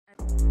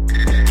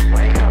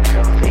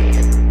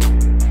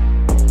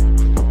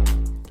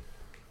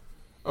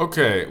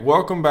Okay,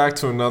 welcome back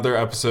to another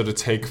episode of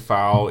Take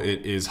Foul.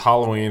 It is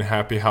Halloween.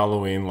 Happy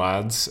Halloween,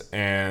 lads.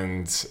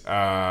 And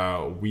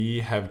we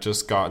have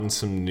just gotten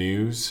some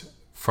news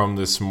from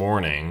this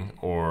morning,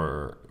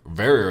 or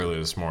very early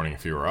this morning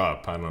if you were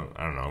up. I don't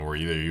know. Were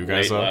either you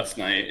guys Late up? last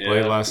night,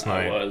 Late yeah. last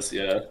I night. was,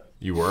 yeah.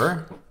 You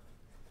were?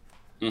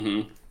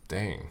 Mm-hmm.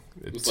 Dang.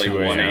 It At was like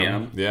 2 1 a.m.?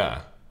 a.m.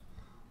 Yeah.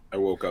 I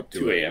woke up to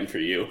 2 it. a.m. for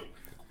you.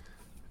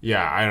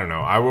 Yeah, I don't know.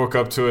 I woke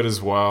up to it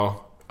as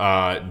well.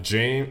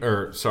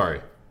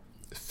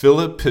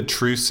 Philip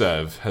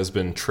Petrusev has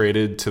been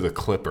traded to the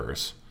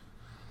Clippers,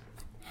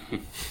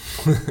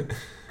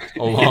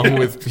 along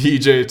with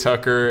PJ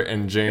Tucker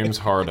and James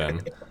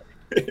Harden,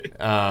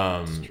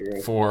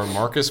 for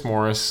Marcus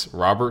Morris,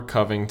 Robert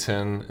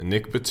Covington,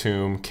 Nick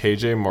Batum,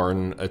 KJ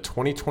Martin, a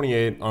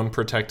 2028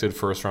 unprotected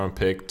first-round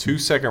pick, 2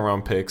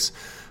 second-round picks,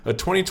 a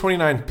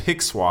 2029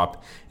 pick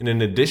swap, and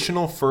an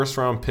additional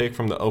first-round pick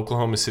from the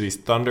Oklahoma City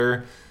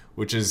Thunder,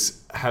 which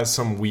has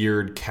some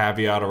weird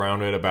caveat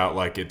around it about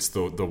like it's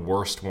the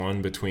worst one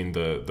between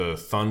the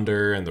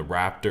Thunder and the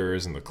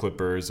Raptors and the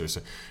Clippers.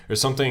 There's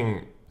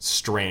something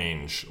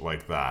strange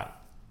like that.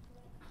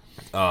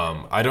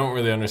 I don't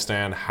really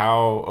understand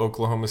how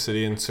Oklahoma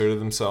City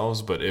inserted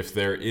themselves, but if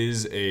there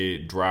is a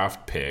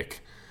draft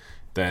pick,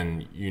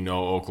 then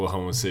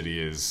Oklahoma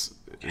City is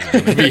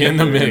going to be in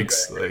the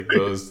mix. Like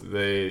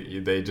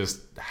they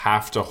just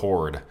have to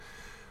hoard.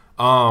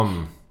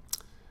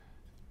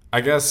 I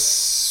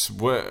guess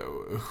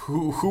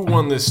who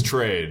won this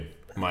trade,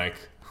 Mike?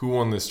 Who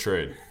won this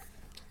trade?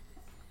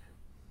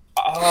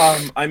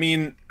 I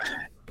mean,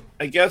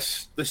 I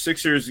guess the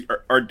Sixers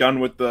are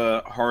done with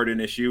the Harden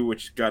issue,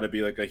 which got to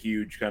be like a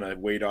huge kind of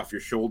weight off your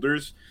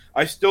shoulders.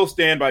 I still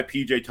stand by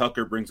PJ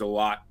Tucker brings a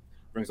lot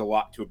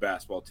to a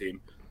basketball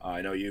team. I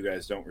know you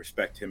guys don't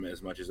respect him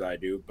as much as I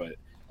do, but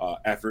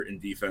effort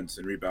and defense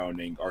and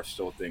rebounding are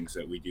still things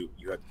that you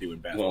have to do in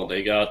basketball. Well,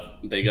 they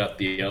got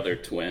the other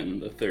twin,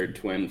 the third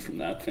twin from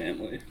that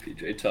family,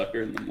 PJ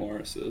Tucker and the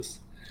Morrises.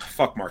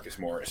 Fuck Marcus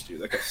Morris,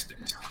 dude. That guy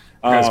stinks.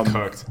 Guy's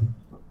cooked.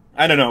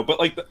 I don't know, but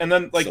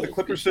the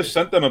Clippers stupid. just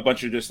sent them a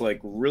bunch of just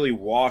like really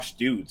washed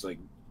dudes. Like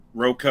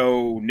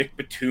Rocco, Nick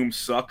Batum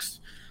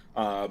sucks.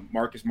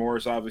 Marcus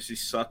Morris obviously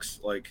sucks.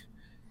 Like,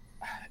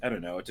 I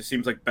don't know. It just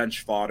seems like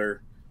bench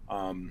fodder.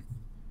 I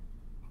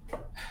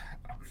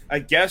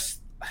guess,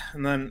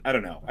 and then I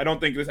don't know. I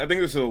think this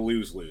is a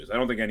lose-lose. I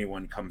don't think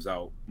anyone comes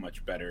out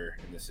much better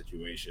in this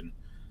situation.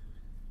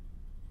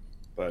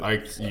 But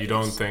Ike, do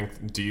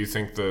you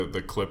think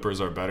the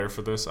Clippers are better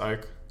for this,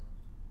 Ike?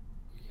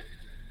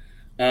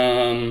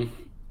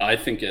 I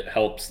think it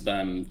helps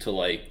them to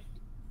like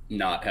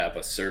not have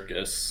a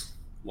circus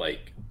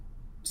like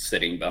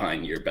sitting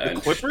behind your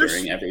bench Clippers?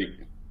 during every.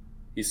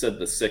 He said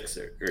the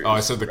Sixers. Oh, I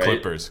said the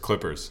right?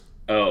 Clippers.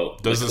 Oh,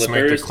 Does the this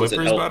make the Does it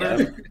Clippers help better?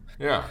 them?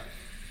 Yeah.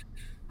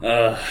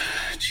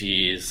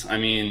 Jeez. I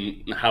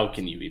mean, how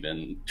can you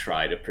even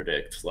try to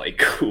predict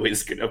like who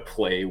is gonna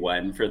play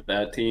when for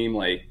that team?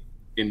 Like,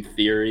 in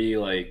theory,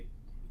 like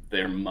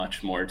they're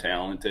much more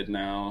talented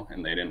now,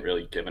 and they didn't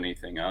really give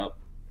anything up.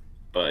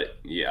 But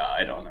yeah,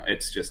 I don't know.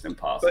 It's just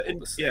impossible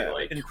to say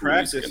like in who's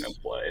practice, gonna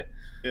play.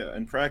 Yeah,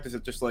 in practice,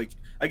 it's just like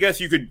I guess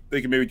they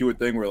could maybe do a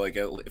thing where like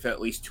if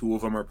at least two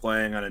of them are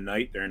playing on a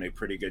night, they're in a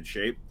pretty good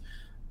shape.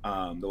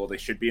 Well, they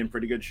should be in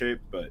pretty good shape,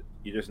 but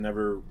you just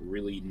never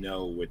really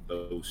know with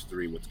those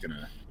three what's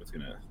gonna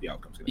the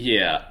outcome's gonna be.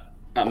 Yeah,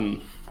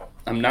 I'm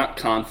not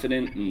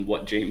confident in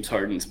what James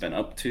Harden's been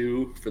up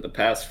to for the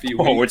past few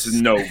weeks. Oh, it's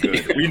no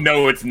good. We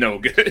know it's no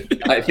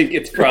good. I think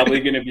it's probably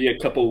going to be a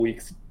couple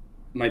weeks.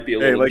 Might be a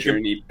little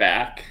journey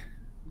back.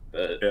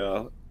 But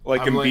yeah,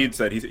 like Embiid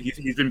said,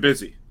 he's been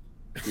busy.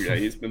 Yeah,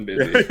 he's been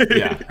busy.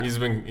 Yeah, he's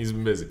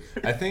been busy.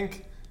 I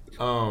think,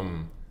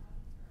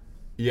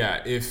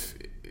 if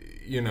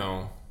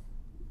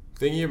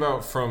thinking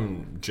about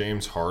from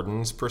James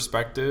Harden's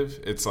perspective,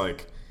 it's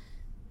like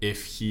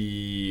if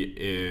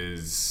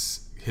his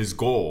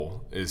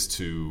goal is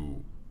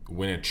to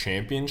win a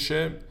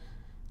championship,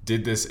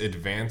 did this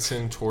advance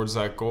him towards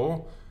that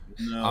goal?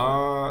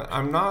 No.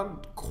 I'm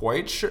not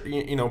quite sure.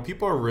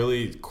 People are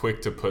really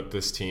quick to put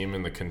this team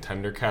in the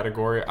contender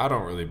category. I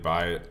don't really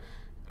buy it.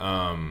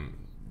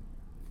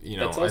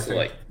 That's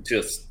also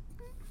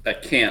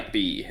that can't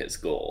be his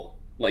goal.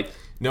 Like,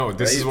 no,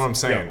 this is what I'm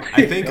saying. No.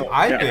 I think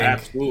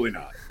absolutely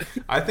not.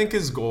 I think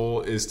his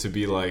goal is to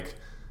be like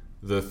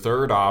the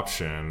third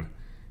option,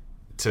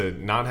 to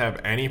not have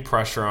any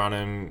pressure on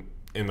him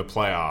in the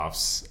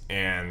playoffs,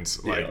 and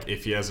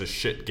if he has a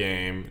shit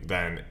game,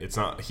 then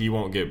he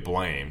won't get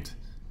blamed.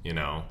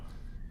 It'll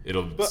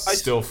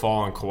still fall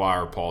on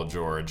Kawhi or Paul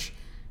George,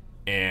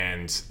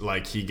 and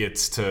like he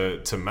gets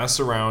to mess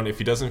around. If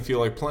he doesn't feel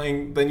like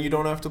playing, then you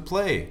don't have to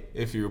play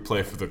if you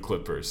play for the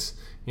Clippers.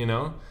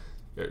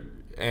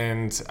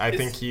 And I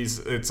think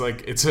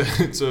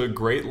it's a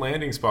great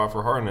landing spot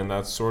for Harden, and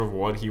that's sort of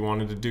what he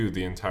wanted to do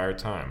the entire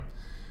time,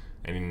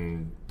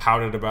 and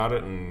pouted about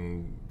it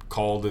and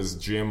called his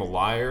GM a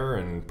liar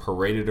and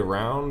paraded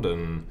around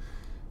and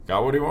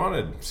got what he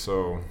wanted.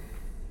 So,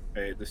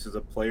 hey, this is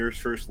a players'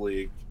 first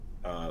league.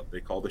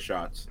 They call the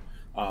shots.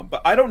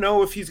 But I don't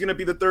know if he's going to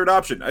be the third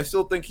option. I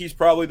still think he's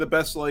probably the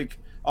best like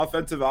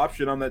offensive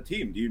option on that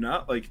team. Do you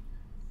not? Like,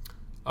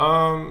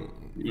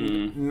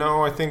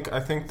 no, I think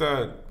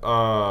that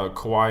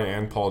Kawhi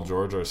and Paul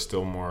George are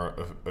still more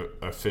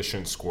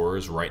efficient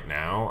scorers right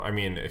now. I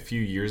mean, a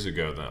few years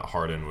ago, that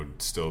Harden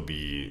would still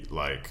be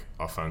like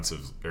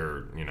offensive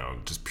or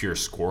just pure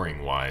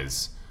scoring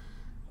wise,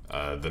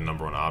 the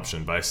number one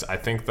option. But I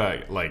think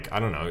that I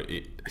don't know,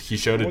 he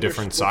showed a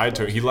different side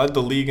to it. He led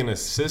the league in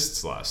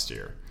assists last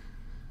year.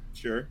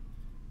 Sure.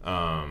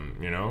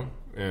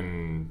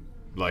 And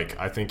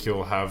I think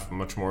he'll have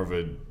much more of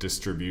a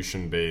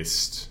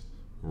distribution-based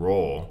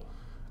role.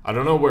 I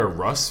don't know where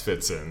Russ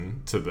fits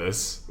in to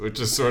this, which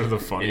is sort of the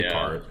funny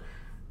part.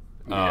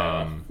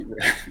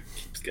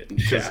 Keeps getting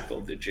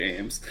shackled to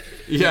James.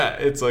 Yeah,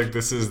 it's like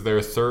this is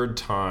their third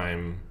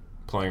time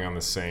playing on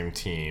the same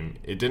team.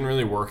 It didn't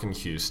really work in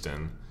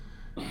Houston.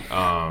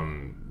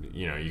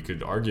 You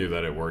could argue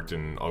that it worked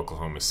in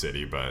Oklahoma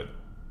City, but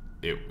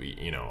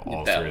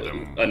all three of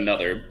them.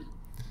 Another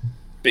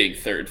big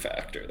third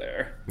factor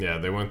there. Yeah,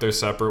 they went their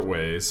separate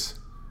ways.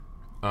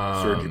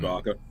 Serge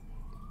Ibaka.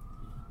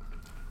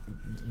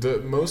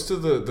 Most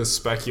of the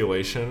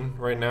speculation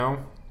right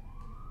now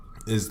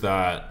is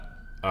that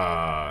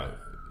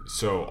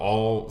so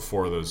all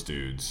four of those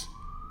dudes,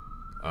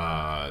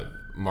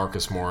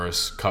 Marcus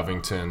Morris,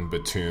 Covington,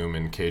 Batum,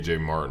 and KJ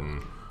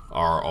Martin,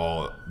 are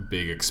all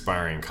big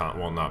expiring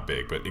not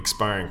big, but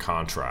expiring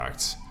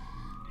contracts.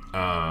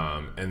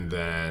 And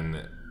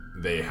then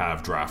they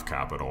have draft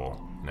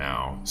capital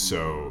now.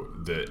 So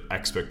the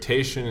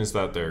expectation is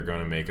that they're going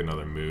to make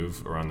another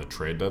move around the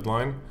trade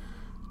deadline,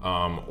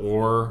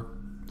 or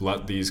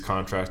let these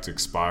contracts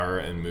expire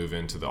and move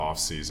into the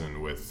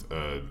offseason with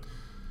a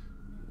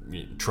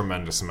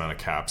tremendous amount of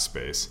cap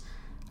space.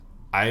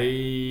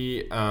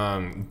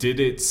 Did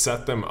it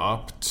set them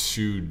up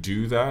to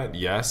do that?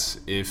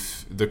 Yes.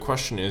 If the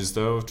question is,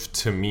 though,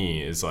 to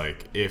me, is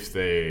if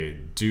they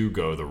do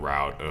go the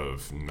route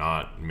of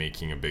not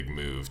making a big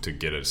move to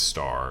get a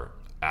star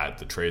at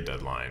the trade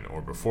deadline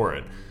or before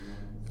it,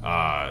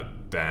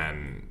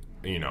 then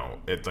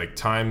it's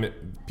time.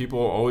 People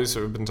always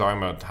have been talking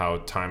about how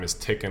time is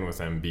ticking with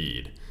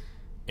Embiid,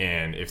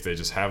 and if they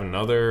just have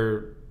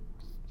another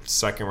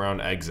second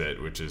round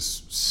exit, which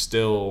is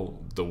still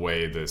the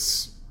way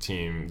this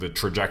team, the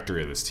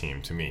trajectory of this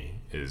team to me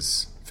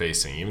is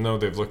facing, even though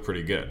they've looked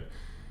pretty good.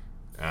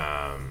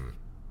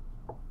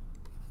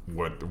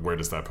 Where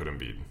does that put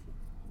Embiid?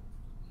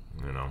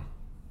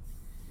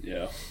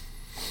 Yeah,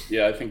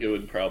 I think it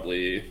would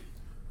probably.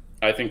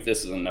 I think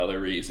this is another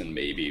reason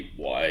maybe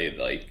why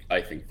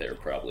I think they're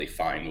probably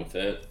fine with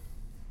it.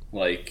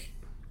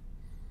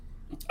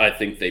 I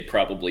think they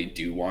probably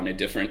do want a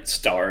different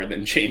star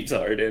than James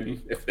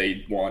Harden if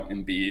they want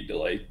Embiid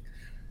to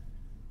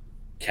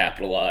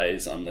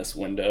capitalize on this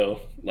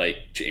window.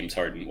 James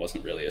Harden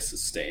wasn't really a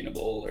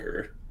sustainable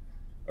or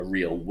a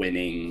real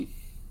winning.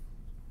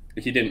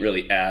 He didn't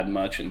really add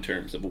much in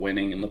terms of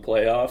winning in the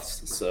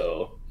playoffs.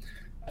 So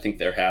I think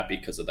they're happy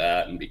because of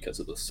that and because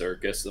of the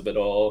circus of it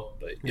all.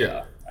 But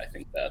yeah. I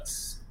think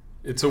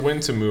it's a win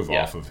to move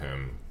off of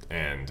him.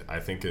 And I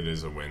think it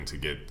is a win to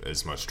get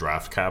as much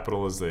draft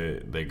capital as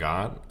they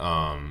got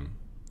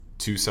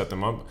to set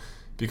them up.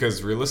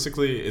 Because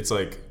realistically, it's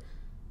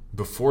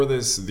before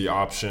this, the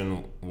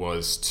option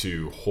was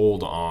to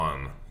hold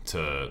on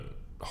to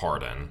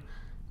Harden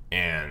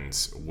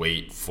and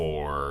wait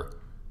for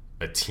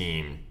a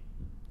team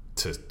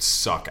to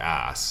suck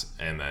ass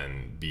and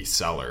then be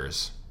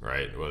sellers,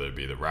 right? Whether it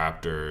be the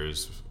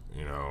Raptors,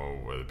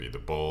 whether it be the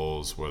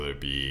Bulls, whether it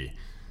be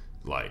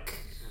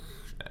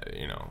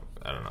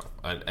I don't know,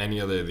 any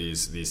other of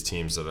these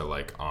teams that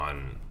are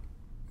on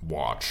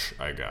watch,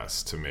 I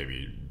guess, to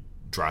maybe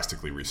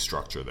drastically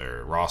restructure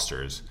their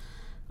rosters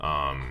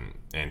and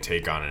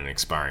take on an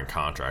expiring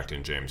contract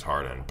in James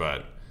Harden.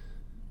 But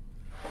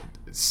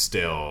it's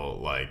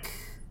still I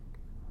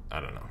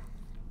don't know.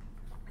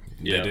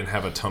 They didn't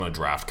have a ton of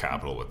draft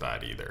capital with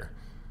that either.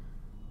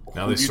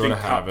 Now they sort of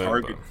have it.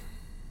 Do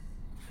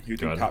you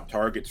think top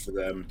targets for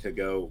them to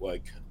go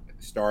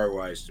star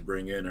wise to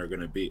bring in are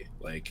going to be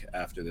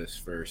after this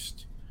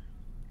first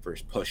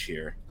push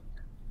here?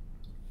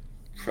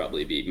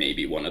 Probably be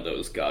maybe one of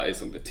those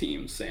guys on the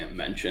team Sam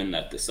mentioned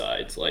that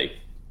decides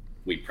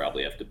we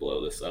probably have to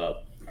blow this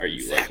up. Are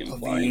you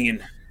implying?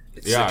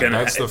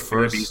 That's the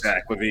first.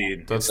 Zach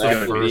LaVine. That's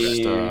the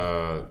first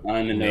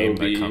name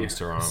that comes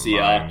to our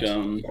mind.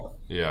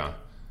 Yeah.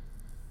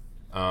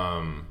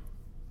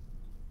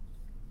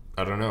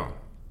 I don't know.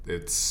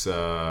 It's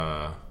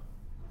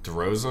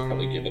DeRozan.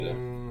 Probably give it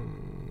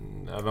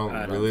I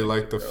don't really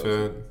like the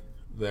fit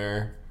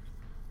there.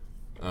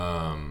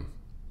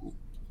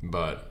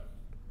 But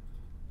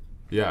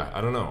yeah,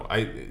 I don't know.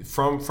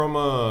 From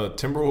a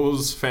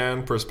Timberwolves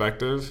fan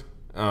perspective,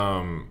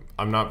 I'm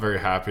not very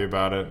happy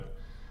about it.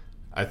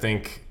 I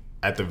think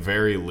at the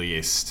very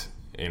least,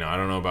 I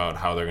don't know about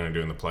how they're going to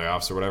do in the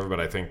playoffs or whatever, but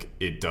I think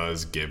it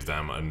does give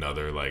them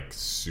another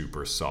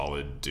super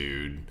solid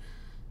dude.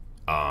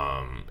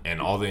 And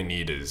all they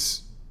need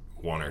is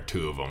one or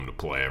two of them to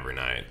play every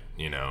night,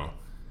 you know?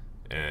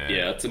 And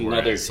yeah, it's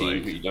another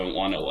team who you don't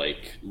want to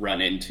like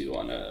run into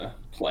on a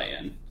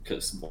play-in,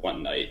 because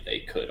one night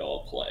they could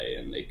all play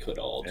and they could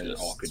all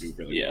could do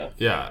really well.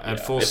 Yeah,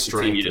 at full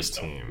strength, this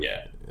team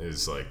yeah.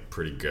 is like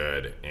pretty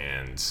good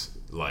and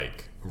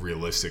like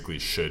realistically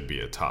should be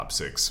a top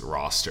 6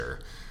 roster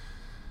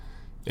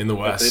in the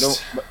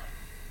West.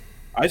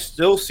 I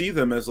still see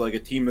them as like a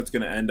team that's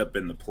going to end up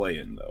in the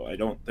play-in, though. I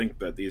don't think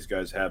that these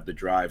guys have the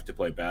drive to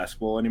play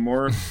basketball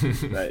anymore.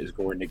 That is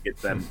going to get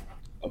them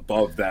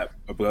above that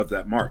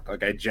mark.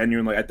 Like I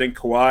think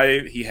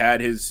Kawhi, he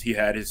had his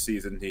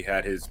season, he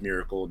had his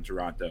miracle in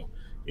Toronto.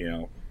 You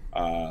know,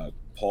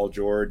 Paul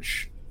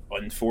George,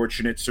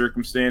 unfortunate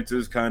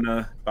circumstances, kind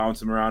of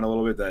bounce him around a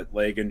little bit. That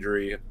leg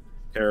injury,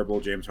 terrible.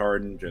 James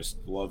Harden just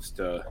loves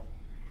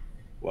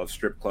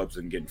strip clubs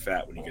and getting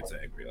fat when he gets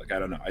angry. Like I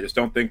don't know. I just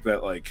don't think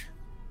that like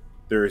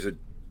there is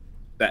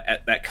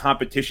that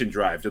competition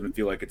drive doesn't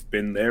feel like it's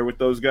been there with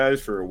those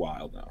guys for a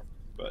while now.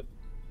 But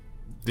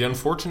the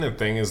unfortunate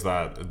thing is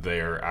that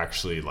they're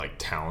actually like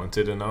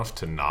talented enough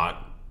to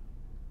not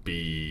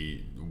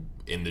be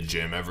in the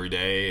gym every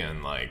day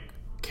and like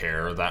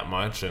care that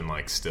much, and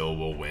like still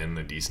will win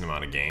a decent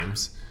amount of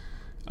games.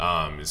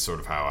 Is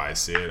sort of how I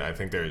see it. I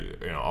think they're,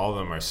 you know, all of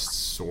them are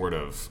sort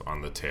of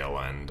on the tail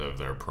end of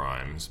their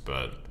primes,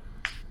 but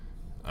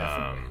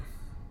I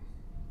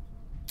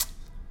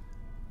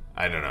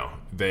don't know.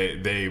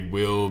 They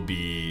will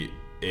be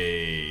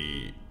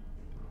a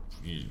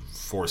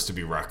force to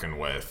be reckoned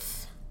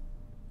with.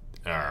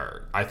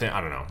 I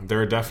don't know.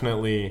 They're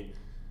definitely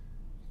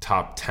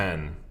top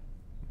 10,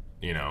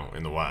 you know,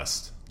 in the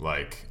West.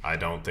 Like, I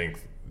don't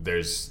think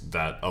there's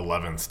that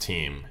 11th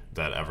team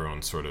that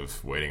everyone's sort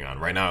of waiting on.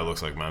 Right now it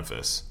looks like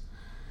Memphis.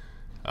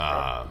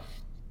 But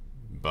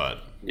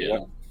yeah.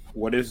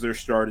 What is their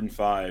starting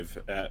 5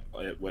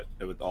 with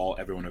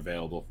everyone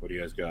available? What do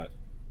you guys got?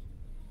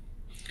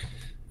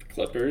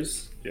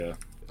 Clippers? Yeah.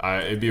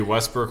 It'd be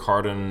Westbrook,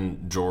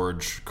 Harden,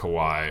 George,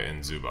 Kawhi,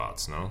 and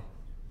Zubats, no?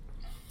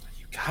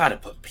 You gotta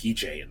put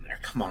PJ in there.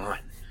 Come on.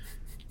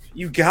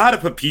 You gotta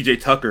put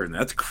PJ Tucker in there.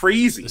 That's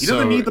crazy. He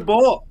doesn't need the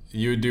ball.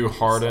 You would do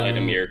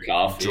Harden,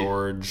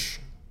 George...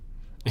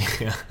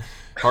 Yeah.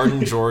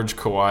 Harden, George,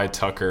 Kawhi,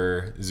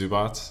 Tucker,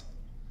 Zubats?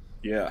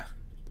 Yeah.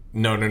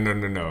 No.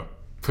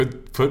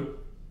 Put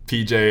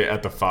PJ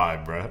at the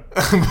 5, bro.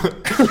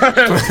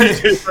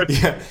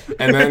 Yeah,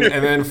 and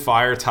then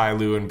fire Ty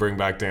Lue and bring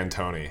back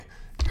D'Antoni.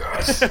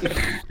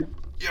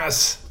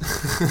 Yes.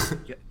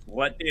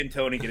 Let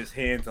D'Antoni get his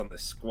hands on the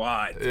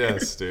squad.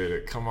 Yes,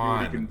 dude. Come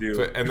on. He can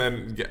do. And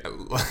then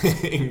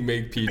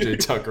make PJ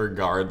Tucker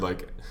guard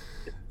like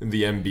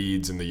the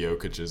Embiids and the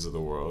Jokic's of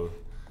the world.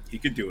 He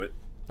could do it.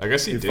 I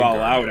guess he did fall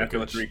out after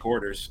the 3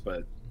 quarters,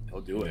 but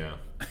he'll do it. Yeah.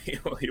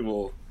 he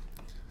will.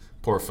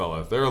 Poor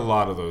fella. There are a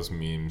lot of those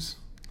memes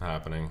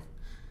happening.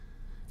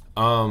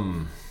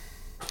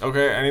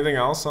 Okay, anything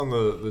else on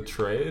the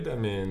trade? I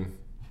mean,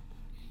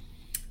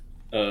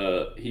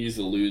 he's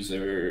a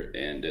loser,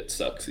 and it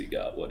sucks he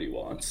got what he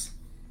wants.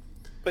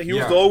 But he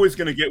was always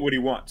going to get what he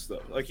wants,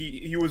 though. Like,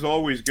 he was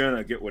always going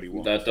to get what he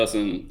wants. That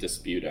doesn't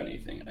dispute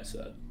anything I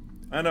said.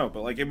 I know,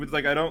 but, like, it was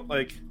like, I don't,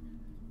 like...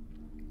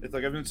 It's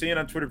like I've been seeing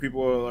on Twitter,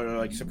 people are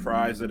like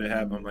surprised that it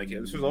happened. I'm like,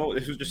 this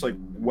was just like,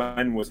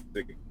 when was it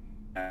going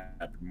to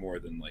happen more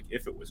than like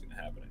if it was going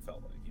to happen. I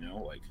felt like, you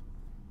know, like.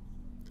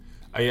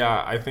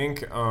 Yeah, I think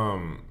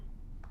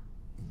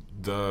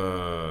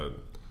the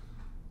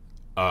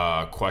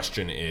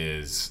question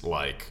is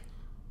like,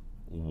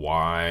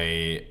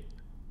 why?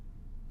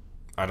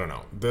 I don't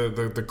know.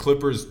 The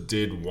Clippers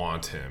did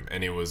want him,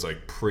 and it was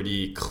like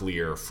pretty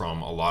clear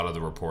from a lot of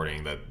the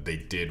reporting that they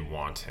did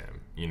want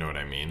him. You know what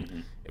I mean? Mm-hmm.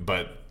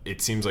 But it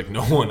seems like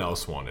no one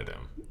else wanted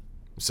him.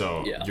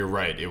 So You're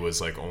right. It was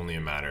like only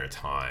a matter of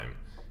time,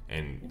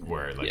 and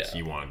where like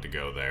he wanted to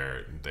go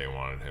there, they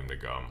wanted him to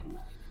go.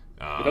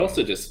 But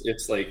also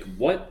it's like,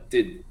 what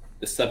did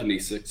the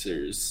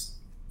 76ers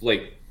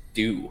like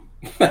do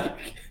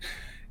like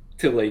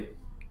to like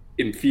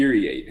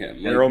infuriate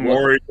him?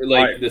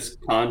 Like, this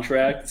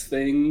contracts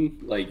thing,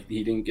 like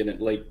he didn't get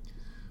it. Like,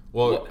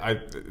 well,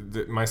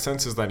 my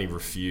sense is that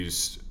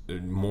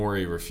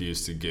Morey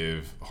refused to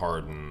give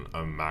Harden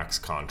a max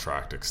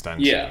contract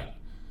extension. Yeah.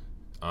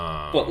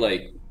 But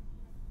like,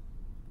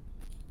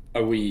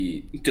 are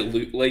we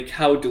like,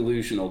 how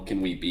delusional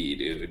can we be,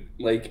 dude?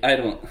 Like, I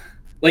don't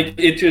like,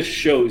 it just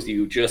shows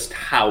you just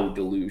how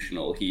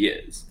delusional he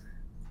is.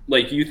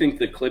 Like, you think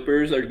the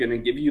Clippers are going to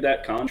give you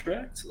that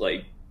contract?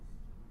 Like,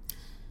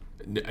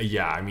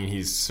 yeah, I mean,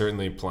 he's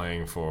certainly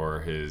playing for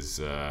his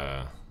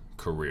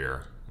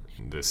career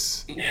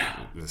this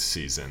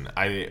season.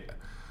 I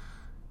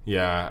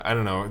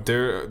don't know.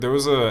 There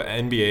was a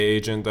NBA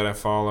agent that I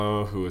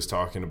follow who was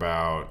talking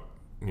about,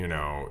 you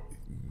know,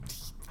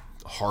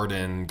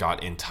 Harden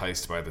got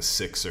enticed by the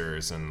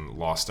Sixers and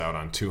lost out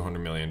on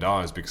 $200 million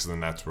because the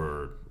Nets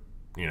were,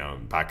 you know,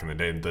 back in the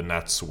day, the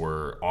Nets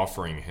were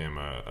offering him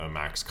a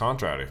max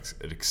contract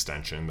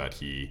extension that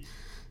he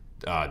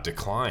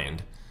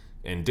declined.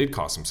 and did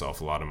cost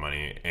himself a lot of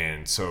money.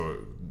 And so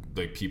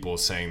like people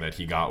saying that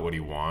he got what he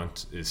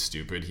want is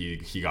stupid.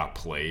 He got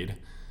played.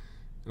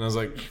 And I was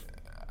like,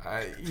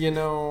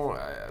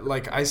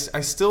 I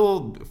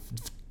still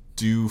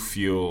do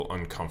feel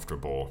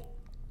uncomfortable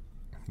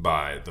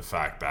by the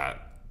fact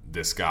that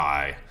this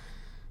guy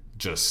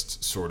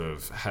just sort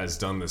of has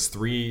done this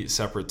 3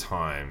 separate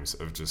times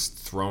of just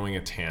throwing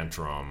a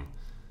tantrum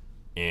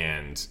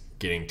and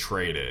getting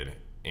traded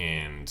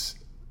and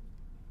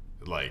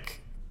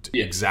like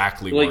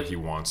exactly where he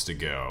wants to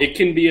go. It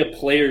can be a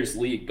players'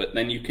 league, but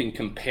then you can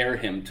compare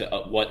him to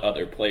what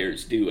other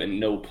players do, and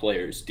no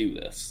players do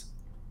this.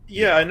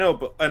 Yeah, I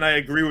know, and I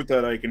agree with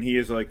that. Like, and he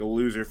is like a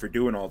loser for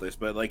doing all this.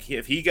 But like,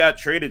 if he got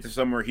traded to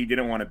somewhere he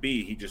didn't want to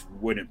be, he just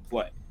wouldn't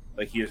play.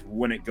 Like, he just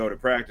wouldn't go to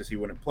practice. He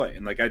wouldn't play.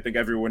 And like, I think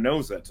everyone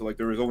knows that. So like,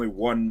 there was only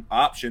one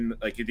option.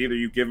 Like, it's either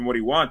you give him what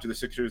he wants, or the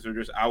Sixers are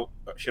just out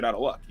of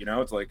luck. You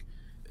know, it's like,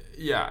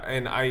 yeah.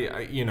 And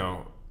I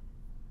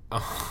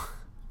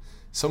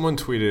someone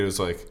tweeted, it was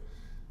like,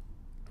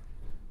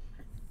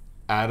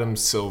 Adam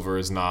Silver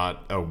is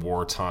not a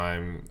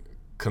wartime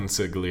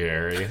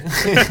consigliere.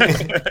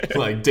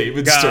 Like,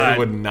 David Stern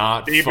would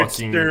not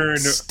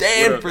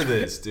stand for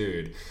this,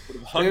 dude.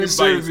 David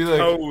Stern would be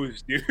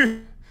like,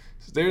 dude.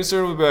 David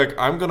Stern would be like,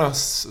 I'm gonna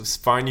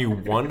fine you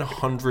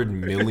 $100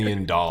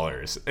 million,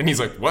 and he's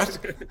like, what?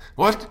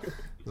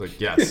 He's like,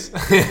 yes.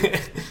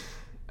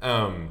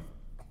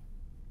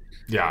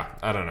 Yeah,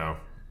 I don't know.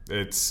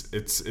 It's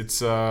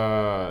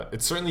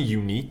certainly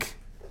unique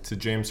to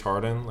James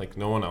Harden. Like,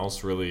 no one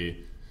else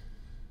really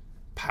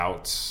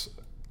pouts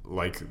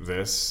like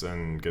this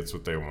and gets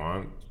what they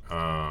want.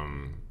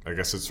 I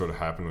guess it sort of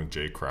happened with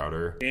Jay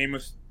Crowder. Dame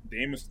was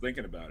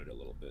thinking about it a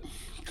little bit.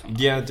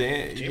 Yeah,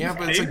 Dame. Yeah,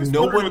 but it's like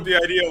nobody with the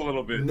idea a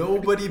little bit.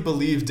 Nobody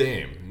believed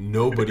Dame.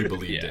 Nobody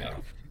believed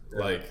Dame.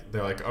 Like,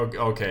 they're like,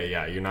 okay,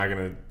 yeah, you're not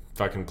gonna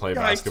fucking play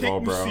basketball,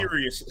 bro.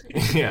 Seriously.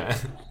 Yeah,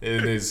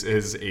 and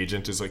his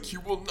agent is like, he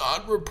will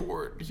not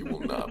report. He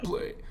will not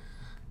play.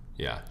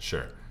 Yeah,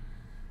 sure.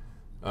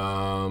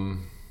 Let's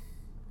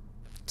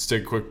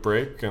take a quick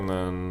break and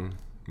then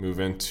move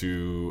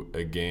into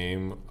a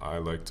game I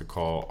like to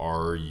call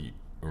Are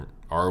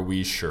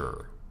We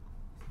Sure?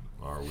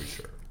 Are We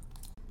Sure?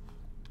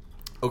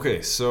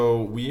 Okay,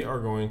 so we are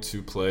going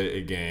to play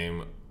a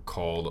game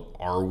called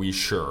Are We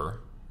Sure?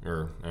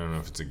 Or I don't know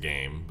if it's a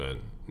game, but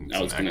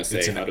I was going to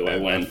say, how do I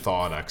win? A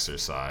thought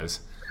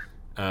exercise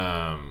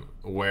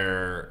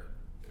where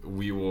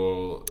we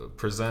will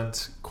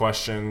present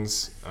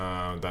questions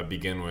that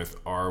begin with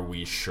Are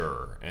we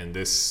sure? And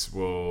this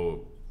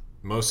will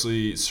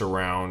mostly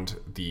surround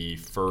the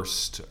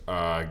first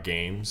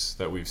games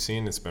that we've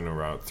seen. It's been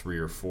about 3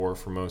 or 4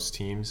 for most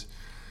teams.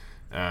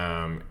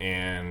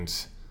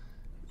 And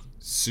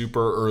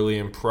super early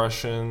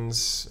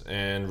impressions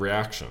and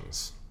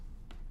reactions.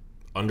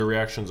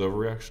 Underreactions,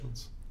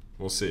 overreactions?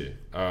 We'll see.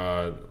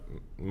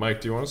 Mike,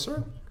 do you want to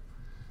start?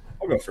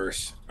 I'll go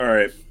first. All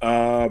right.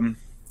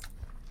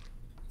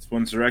 This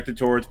one's directed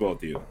towards both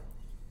of you.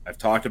 I've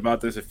talked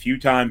about this a few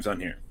times on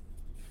here.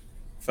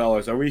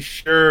 Fellas, are we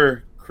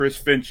sure Chris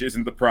Finch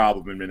isn't the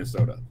problem in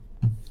Minnesota?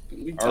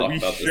 Are we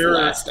sure?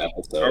 Last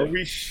episode. Are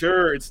we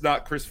sure it's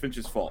not Chris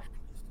Finch's fault?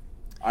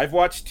 I've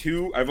watched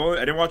 2. I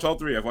didn't watch all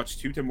 3. I've watched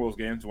 2 Timberwolves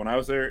games. When I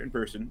was there in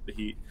person, the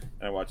Heat,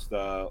 and I watched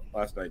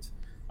last night's.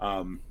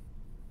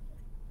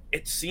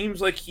 It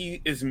seems like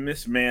he is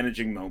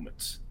mismanaging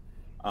moments.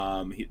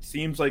 It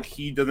seems like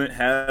he doesn't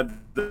have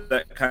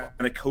that kind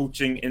of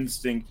coaching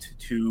instinct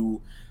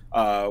to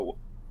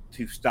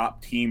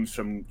stop teams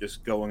from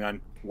just going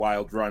on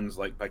wild runs,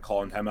 like by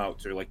calling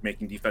timeouts or like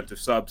making defensive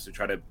subs to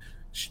try to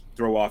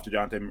throw off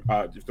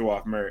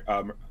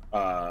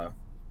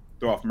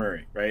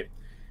Murray, right?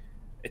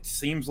 It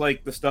seems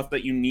like the stuff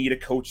that you need a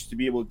coach to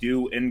be able to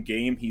do in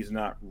game, he's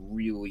not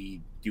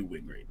really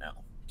doing right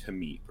now, to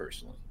me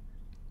personally.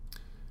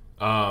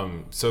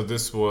 So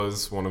this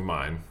was one of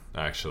mine,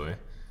 actually,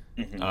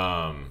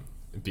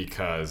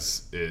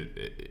 because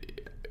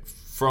it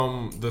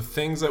from the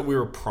things that we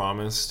were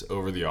promised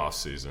over the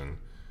offseason,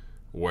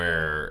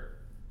 where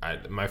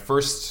my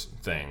first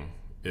thing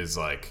is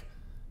like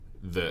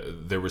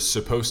there was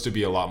supposed to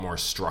be a lot more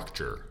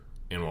structure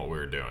in what we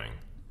were doing,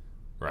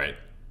 right?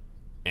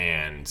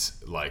 And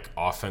like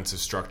offensive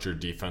structure,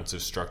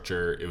 defensive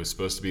structure, it was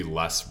supposed to be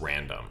less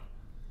random,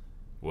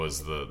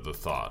 was the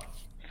thought.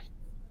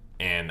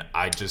 And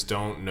I just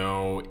don't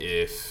know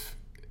if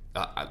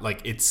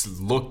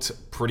it's looked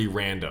pretty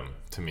random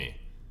to me.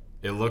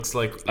 It looks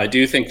like I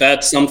do think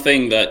that's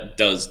something that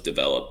does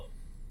develop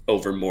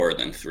over more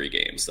than 3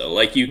 games, though.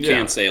 Like, you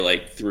can't say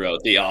like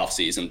throughout the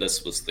offseason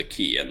this was the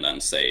key and then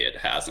say it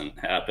hasn't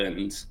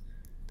happened,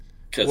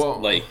 because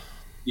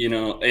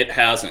it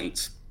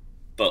hasn't.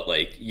 But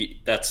like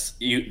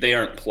they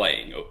aren't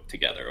playing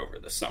together over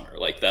the summer.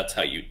 Like, that's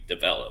how you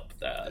develop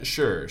that.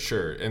 Sure.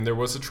 And there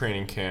was a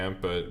training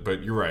camp,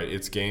 but you're right.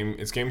 It's game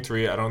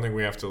 3. I don't think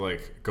we have to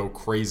like go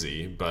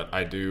crazy, but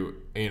I do.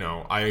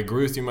 I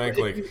agree with you, Mike.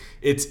 Like,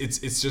 it's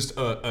just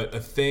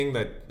a thing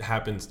that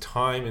happens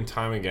time and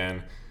time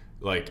again.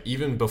 like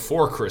even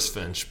before Chris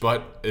Finch,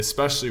 but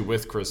especially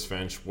with Chris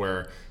Finch,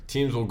 where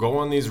teams will go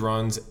on these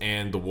runs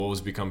and the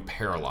Wolves become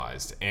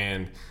paralyzed.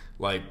 And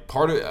like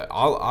part of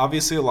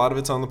obviously a lot of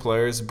it's on the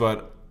players,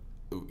 but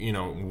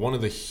one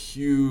of the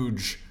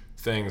huge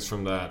things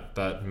from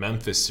that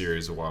Memphis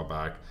series a while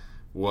back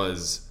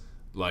was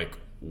like,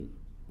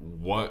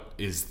 what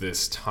is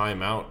this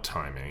timeout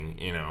timing?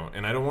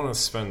 And I don't want to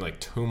spend like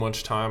too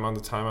much time on the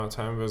timeout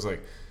time, but it's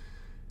like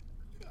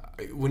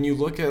when you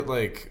look at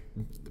like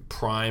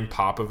prime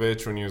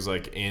Popovich when he was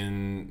like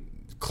in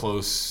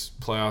close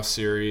playoff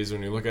series,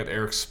 when you look at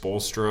Eric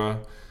Spoelstra,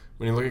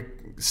 when you look at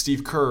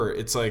Steve Kerr,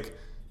 it's like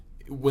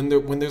when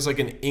there's like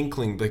an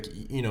inkling, like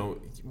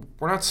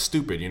we're not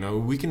stupid,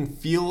 we can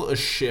feel a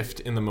shift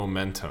in the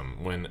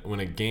momentum when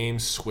a game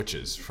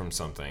switches from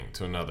something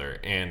to another,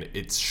 and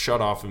it's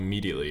shut off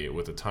immediately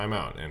with a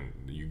timeout, and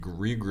you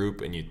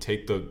regroup and you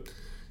take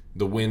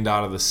the wind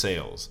out of the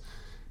sails.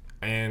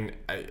 And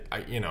it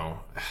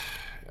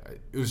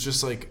was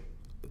just like,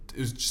 it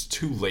was just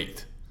too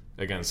late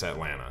against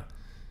Atlanta.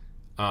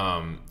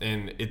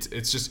 And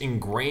it's just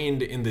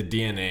ingrained in the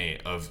DNA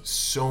of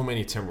so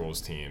many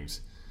Timberwolves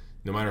teams.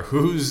 No matter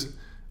who's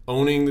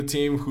owning the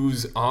team,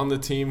 who's on the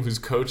team, who's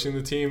coaching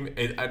the team,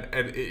 it's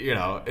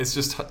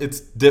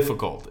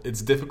difficult.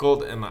 It's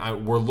difficult,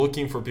 and we're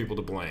looking for people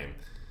to blame.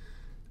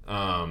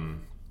 I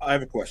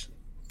have a question.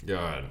 Go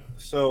ahead.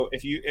 So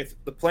if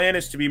the plan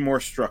is to be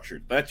more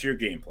structured, that's your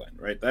game plan,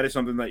 right? That is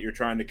something that you're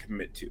trying to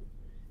commit to.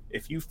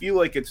 If you feel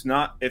like it's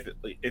not, if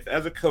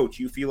as a coach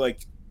you feel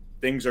like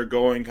things are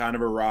going kind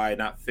of awry,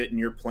 not fitting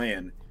your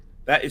plan,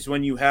 that is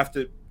when you have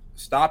to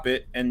stop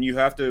it, and you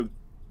have to,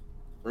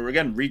 or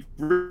again,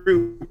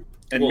 regroup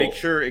and make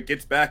sure it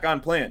gets back on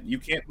plan. You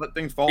can't let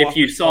things fall off. If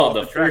you saw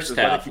the first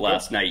half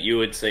last night, you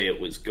would say it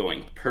was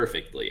going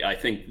perfectly. I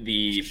think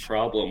the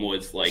problem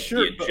was like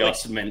the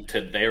adjustment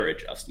to their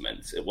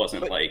adjustments. It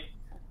wasn't like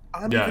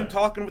I'm even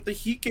talking with the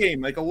Heat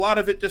game. Like a lot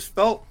of it just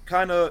felt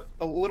kind of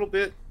a little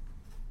bit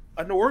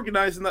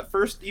unorganized in that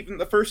even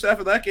the first half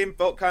of that game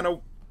felt kind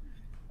of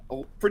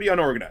pretty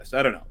unorganized.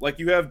 I don't know. Like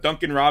you have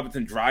Duncan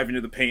Robinson driving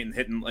to the paint and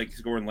hitting, like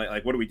scoring late.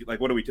 Like what are we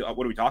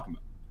talking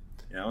about?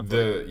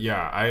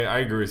 I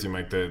agree with you,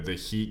 Mike. The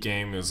Heat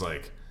game is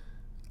like,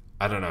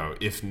 I don't know,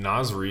 if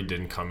Naz Reid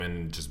didn't come in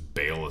and just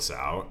bail us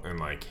out and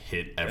like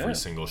hit every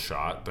single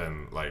shot,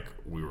 then like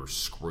we were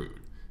screwed,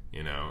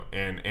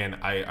 And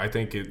I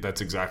think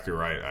that's exactly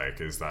right, Ike,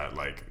 is that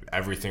like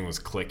everything was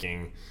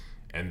clicking,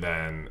 and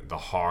then the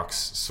Hawks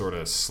sort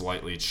of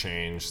slightly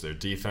changed their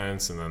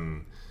defense, and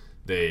then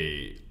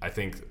I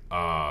think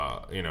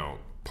part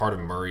of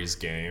Murray's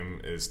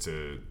game is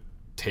to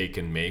take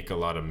and make a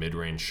lot of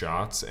mid-range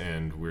shots,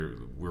 and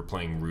we're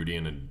playing Rudy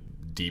in a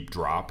deep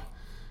drop,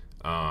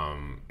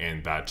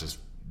 and that just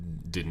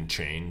didn't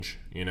change.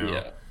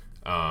 A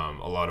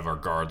lot of our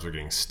guards were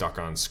getting stuck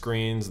on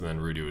screens, and then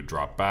Rudy would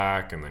drop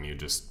back, and then you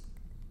just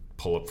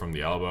pull up from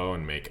the elbow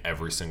and make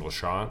every single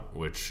shot,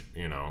 which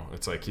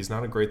it's like, he's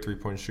not a great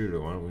three-point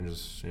shooter. Why don't we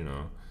just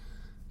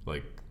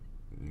like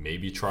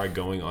maybe try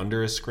going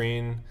under a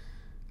screen?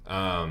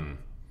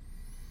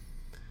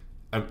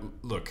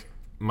 Look,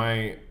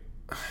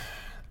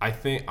 I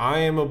think I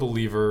am a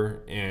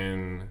believer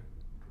in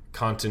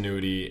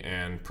continuity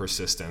and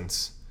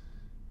persistence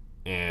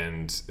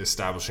and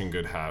establishing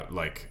good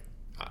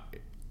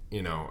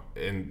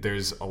and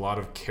there's a lot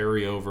of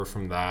carryover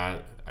from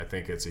that. I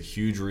think it's a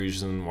huge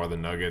reason why the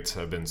Nuggets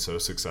have been so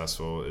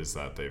successful, is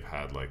that they've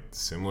had like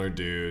similar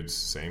dudes,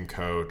 same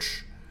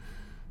coach,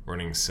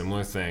 running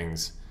similar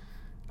things.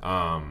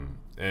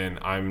 And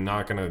I'm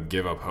not going to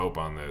give up hope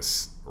on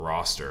this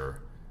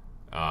roster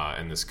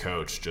and this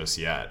coach just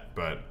yet,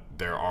 but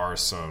there are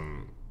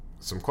some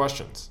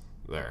questions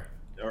there.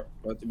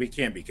 But we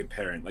can't be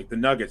comparing. Like the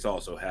Nuggets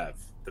also have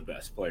the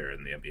best player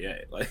in the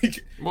NBA.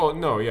 Like, well,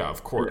 no, yeah,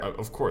 of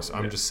course.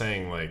 I'm just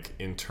saying, like,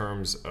 in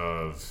terms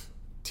of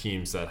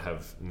teams that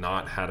have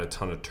not had a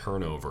ton of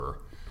turnover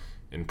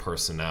in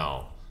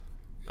personnel,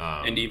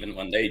 and even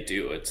when they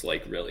do, it's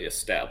like really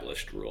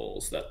established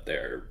roles that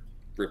they're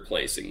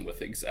replacing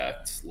with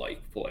exact like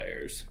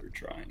players or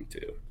trying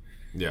to.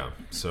 Yeah.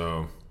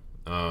 So,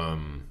 I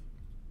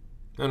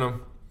don't know.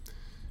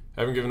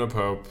 Haven't given up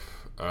hope,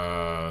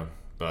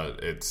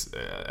 but it's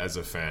as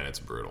a fan, it's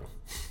brutal.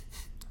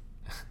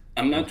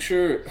 I'm not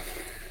sure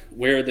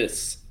where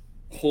this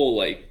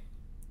whole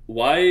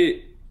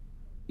why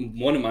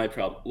one of my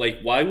problems,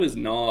 why was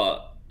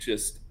not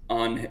just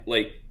on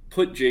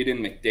put Jaden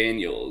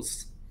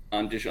McDaniels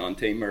on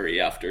DeJounte Murray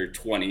after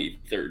 20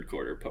 third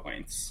quarter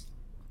points.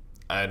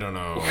 I don't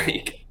know.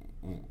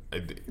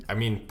 I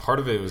mean, part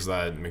of it was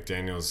that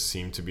McDaniels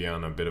seemed to be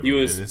on a bit of a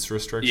minutes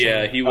restriction.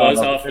 Yeah, he was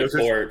off the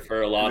court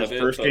for a lot of it.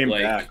 First game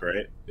back,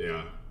 right?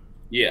 Yeah.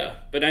 Yeah,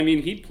 but I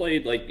mean, he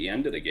played the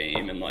end of the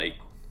game, and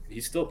he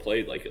still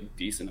played a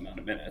decent amount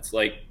of minutes.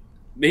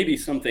 Maybe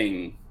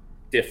something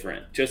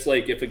different. Just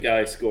if a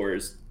guy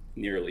scores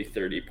nearly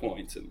 30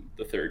 points in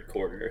the third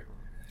quarter,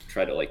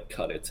 try to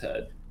cut its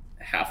head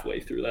halfway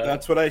through that.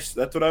 That's what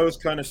I was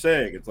kind of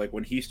saying. It's like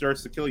when he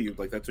starts to kill you,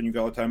 like that's when you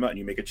call a timeout and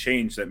you make a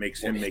change that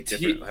makes him make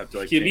different. Have to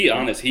like. To be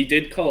honest, he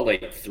did call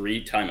like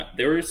 3 timeouts.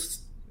 There was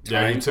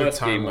times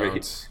last game where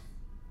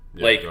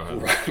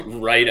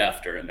right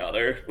after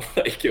another,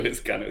 like it was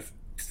kind of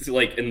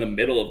like in the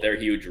middle of their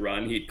huge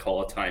run, he'd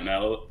call a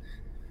timeout.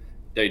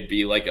 There'd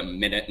be like a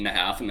minute and a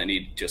half, and then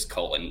he'd just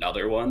call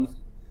another one.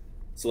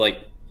 So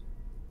like,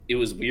 it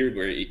was weird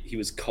where he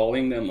was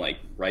calling them like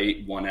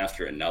right one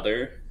after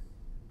another.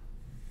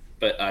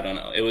 But I don't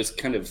know. It was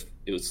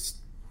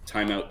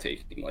timeout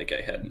taking like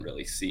I hadn't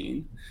really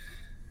seen.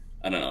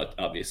 I don't know. It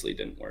obviously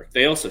didn't work.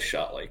 They also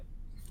shot like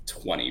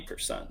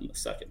 20% in the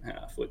second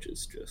half, which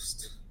is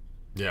just...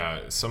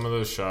 Yeah, some of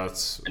those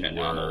shots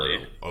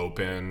were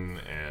open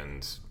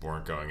and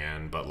weren't going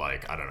in, but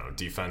like I don't know,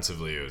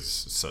 defensively it was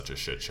such a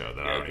shit show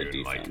that I don't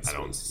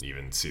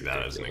even see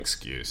that as an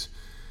excuse.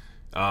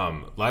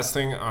 Last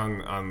thing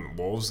on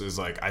Wolves is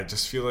like I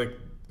just feel like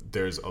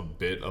there's a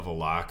bit of a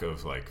lack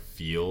of like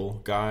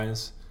feel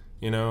guys,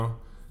 you know,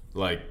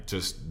 like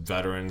just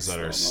veterans that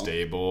are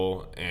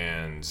stable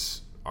and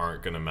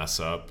aren't gonna mess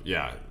up.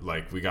 Yeah,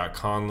 like we got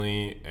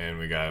Conley and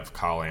we got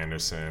Kyle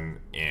Anderson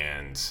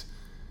and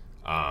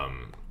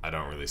I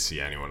don't really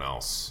see anyone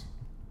else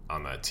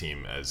on that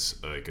team as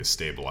like a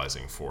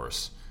stabilizing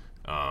force.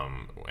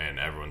 And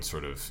everyone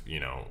sort of, you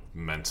know,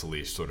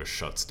 mentally sort of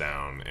shuts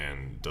down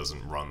and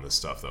doesn't run the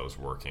stuff that was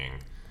working.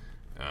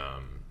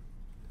 I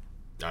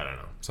don't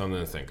know.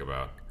 Something to think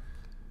about.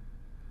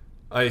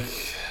 Like,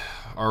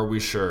 are we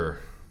sure?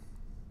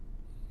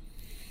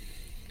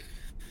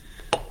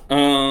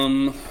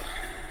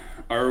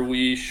 Are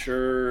we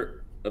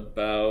sure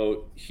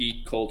about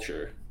Heat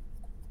culture?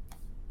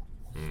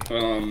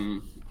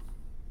 I'm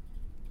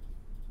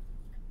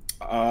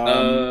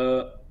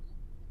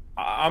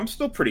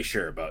still pretty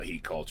sure about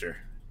Heat culture.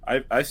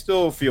 I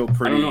still feel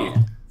pretty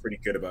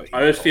good about Heat.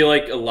 I just feel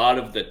like a lot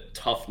of the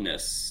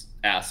toughness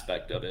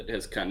aspect of it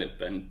has kind of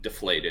been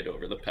deflated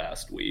over the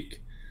past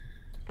week.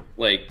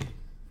 Like,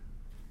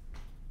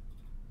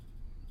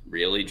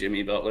 really,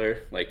 Jimmy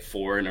Butler? Like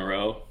 4 in a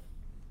row?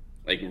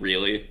 Like,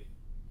 really?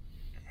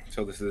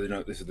 So this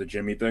is the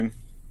Jimmy thing?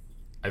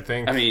 I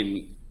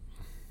mean,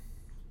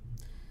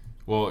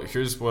 well,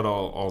 here's what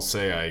I'll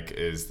say, Ike,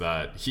 is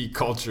that Heat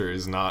culture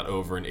is not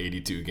over an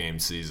 82-game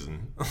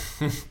season.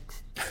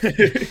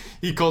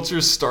 Heat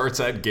culture starts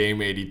at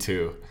game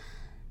 82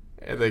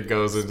 and then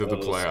goes into the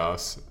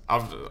playoffs.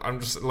 I'm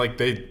just like,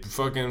 they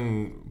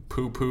fucking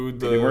poo-pooed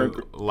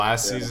the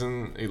last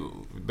season.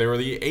 They were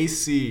the 8th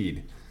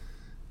seed,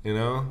 you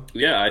know?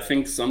 Yeah, I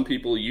think some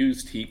people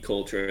used Heat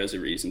culture as a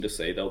reason to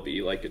say they'll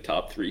be like a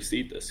top 3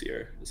 seed this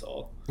year, is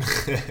all.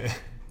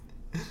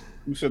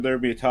 Who said there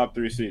would be a top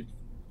 3 seed?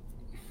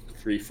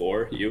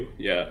 3-4, you?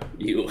 Yeah,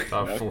 you.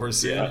 Top 4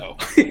 seed? Yeah.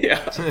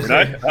 Yeah. Would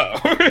I?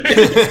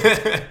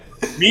 Uh-oh.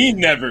 Me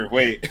never.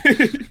 Wait.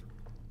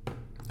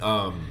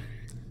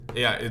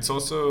 Yeah, it's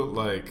also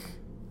like,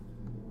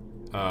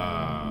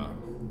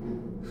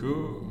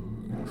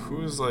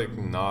 who's like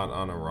not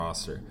on a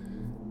roster?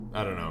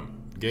 I don't know.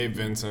 Gabe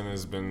Vincent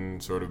has been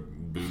sort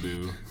of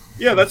boo-boo.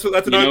 Yeah, that's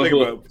another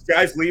thing about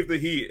guys leave the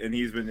Heat and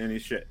he's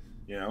shit.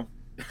 You know,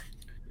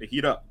 they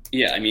heat up.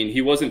 Yeah, I mean,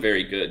 he wasn't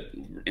very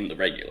good in the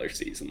regular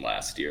season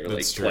last year.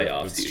 That's like true.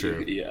 playoff That's season.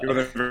 True. Yeah. He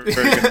wasn't very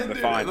good in the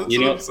finals.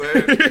 That's what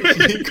I'm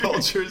saying. Heat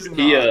culture's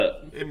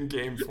not in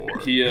game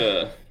 4.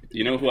 You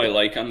know who I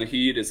like on the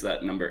Heat is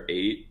that number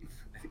 8.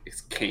 I think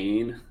it's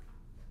Kane.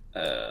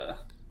 I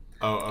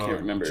can't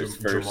remember his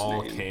first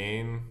Jamal name.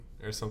 Kane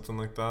or something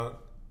like that.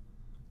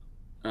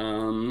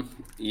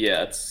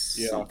 Yeah,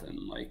 it's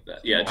something like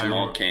that. Yeah,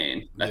 Jamal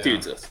Kane. That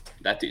dude's a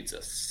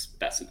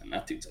specimen.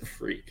 That dude's a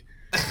freak.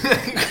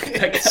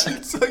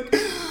 It's like,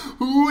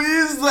 who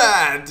is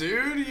that,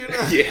 dude? You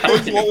know? Yeah.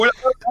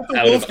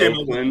 Out of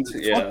Oakland.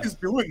 Yeah. What is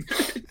doing?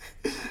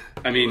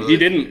 I mean, he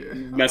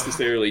didn't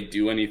necessarily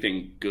do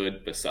anything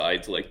good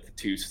besides like the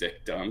 2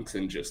 stick dunks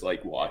and just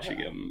like watching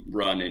him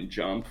run and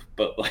jump.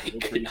 But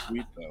like, pretty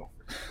sweet though.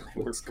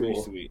 Looks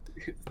cool. Sweet.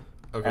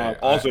 Okay.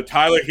 Also,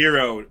 Tyler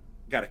Hero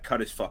got to cut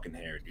his fucking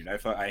hair, dude.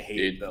 I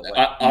hate dude,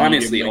 that.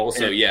 Honestly,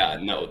 also, yeah,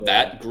 no,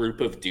 that group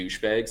of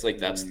douchebags, like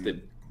that's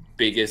the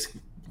biggest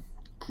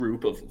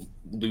group of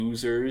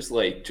losers.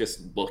 Like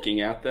just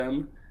looking at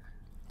them,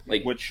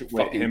 like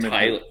fucking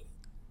Tyler,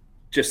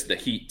 just the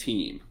Heat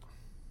team.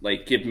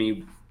 Like, give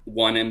me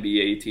one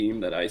NBA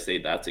team that I say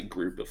that's a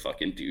group of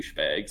fucking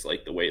douchebags.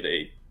 Like the way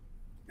they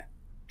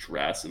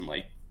dress and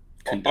like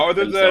conduct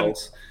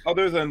themselves.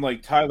 Other than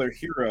like Tyler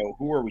Hero,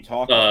 who are we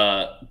talking?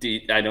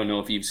 I don't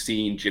know if you've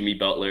seen Jimmy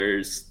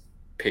Butler's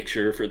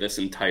picture for this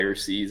entire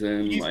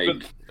season.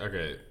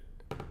 Okay,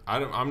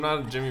 I'm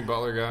not a Jimmy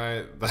Butler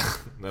guy.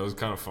 That was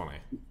kind of funny.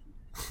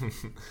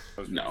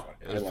 No,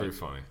 it was pretty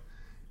funny.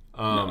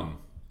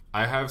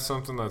 I have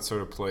something that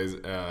sort of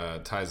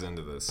ties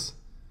into this.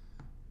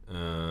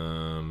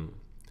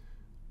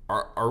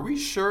 Are we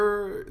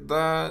sure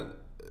that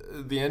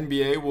the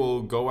NBA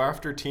will go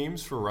after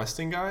teams for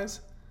resting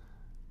guys?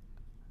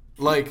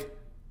 Like,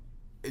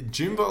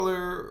 Jim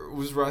Butler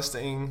was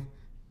resting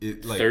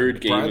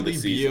third game of the Bradley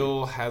season.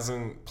 Beal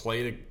hasn't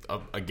played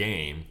a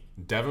game.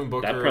 Devin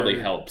Booker, that probably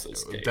helps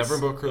his case. Devin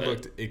Booker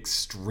looked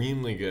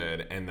extremely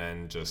good and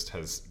then just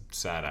has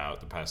sat out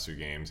the past 2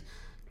 games.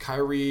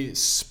 Kyrie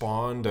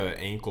spawned an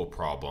ankle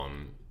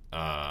problem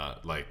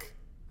like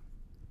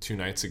 2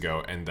 nights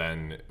ago and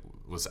then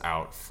was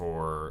out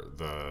for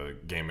the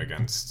game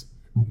against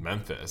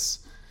Memphis.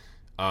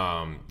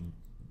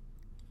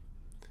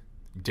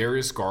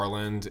 Darius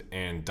Garland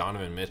and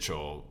Donovan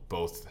Mitchell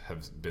both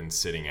have been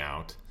sitting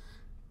out,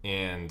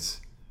 and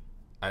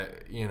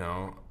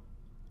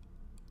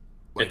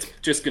it's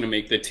just going to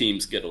make the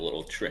teams get a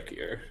little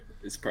trickier.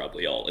 Is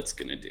probably all it's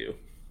going to do.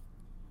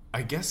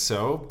 I guess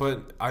so,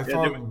 but I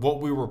thought what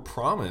we were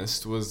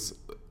promised was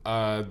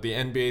the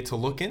NBA to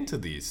look into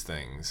these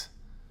things.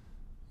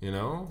 The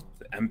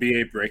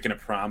NBA breaking a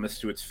promise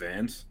to its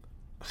fans.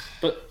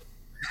 But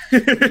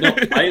no,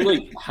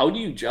 how do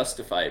you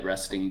justify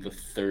resting the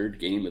third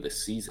game of the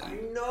season? I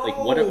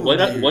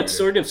know. What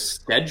sort of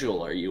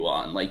schedule are you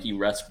on? Like you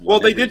rest one. Well,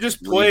 they did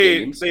just play.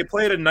 Games? They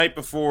played a night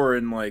before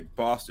in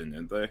Boston,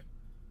 didn't they?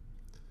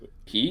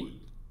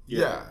 Heat?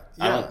 Yeah.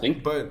 I don't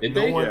think. But did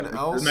no they? one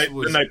else the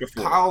was. night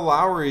before. Kyle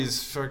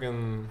Lowry's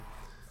fucking.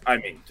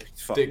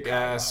 Dick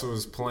ass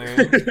was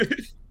playing.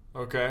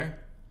 Okay.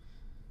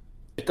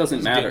 It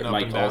doesn't matter,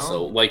 Mike.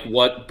 Also,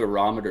 what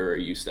barometer are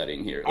you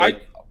setting here?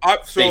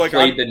 They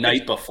played the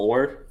night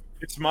before.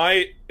 It's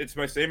my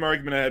same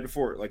argument I had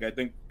before. I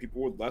think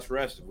people would less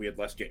rest if we had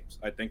less games.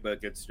 I think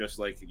that it's just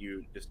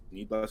you just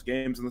need less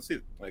games in the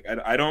season.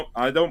 I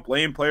don't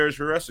blame players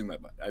for resting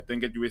that much. I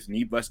think you just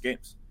need less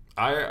games.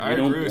 I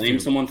don't agree blame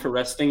someone for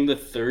resting the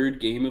third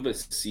game of a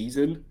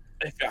season.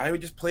 If I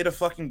just played a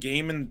fucking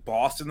game in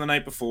Boston the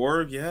night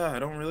before, I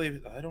don't really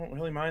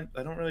mind.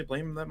 I don't really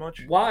blame them that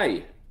much.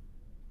 Why?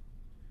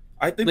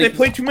 I think they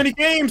played too many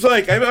games.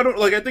 I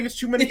think it's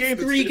too many games.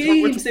 3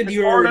 games and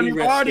you're already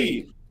resting.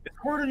 Body. It's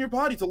hard on your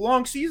body. It's a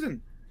long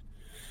season.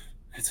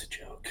 It's a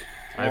joke.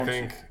 I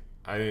think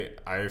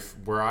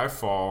where I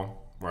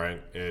fall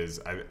right is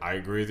I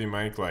agree with you,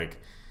 Mike.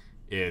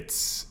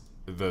 It's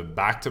the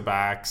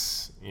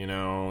back-to-backs, and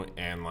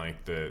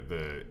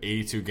the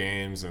 82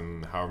 games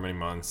and however many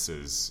months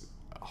is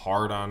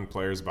hard on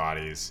players'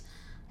 bodies.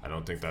 I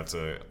don't think that's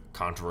a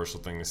controversial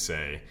thing to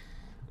say.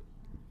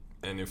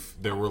 And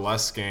if there were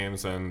less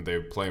games, then they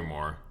would play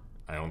more.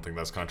 I don't think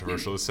that's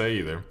controversial to say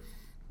either.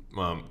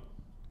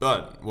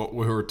 But what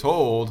we were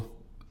told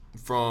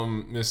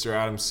from Mr.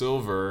 Adam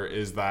Silver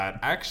is that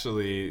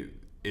actually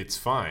it's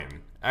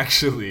fine.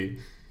 Actually,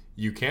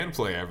 you can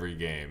play every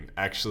game.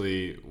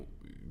 Actually,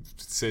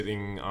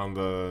 sitting on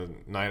the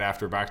night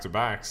after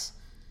back-to-backs,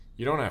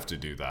 you don't have to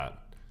do that.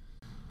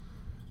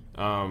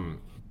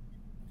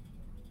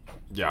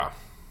 Yeah,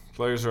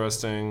 players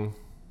resting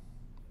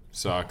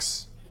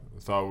sucks.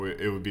 Thought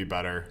it would be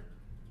better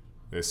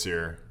this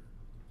year.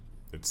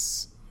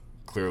 It's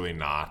clearly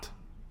not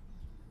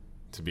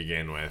to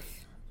begin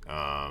with.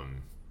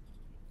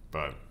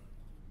 But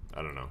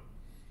I don't know.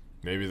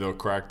 Maybe they'll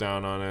crack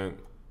down on it.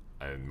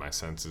 My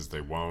sense is they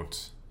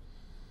won't.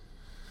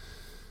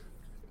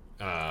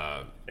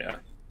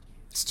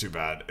 It's too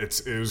bad.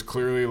 It was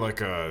clearly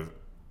a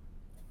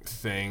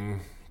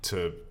thing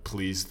to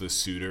please the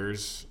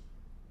suitors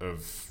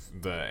of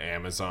the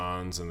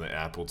Amazons and the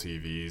Apple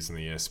TVs and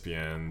the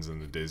ESPNs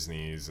and the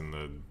Disneys and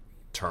the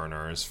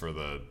Turners for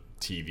the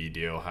TV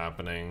deal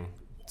happening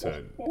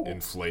to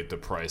inflate the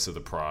price of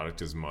the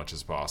product as much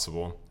as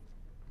possible,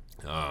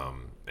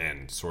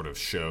 and sort of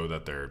show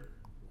that they're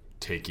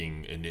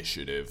taking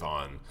initiative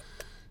on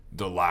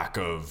the lack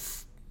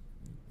of,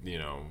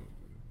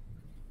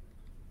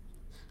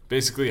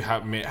 basically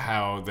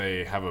how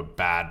they have a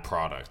bad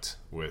product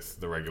with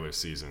the regular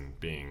season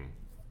being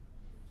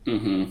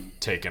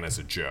taken as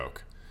a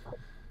joke.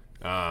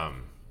 I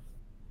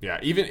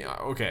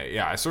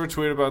sort of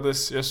tweeted about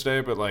this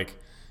yesterday, but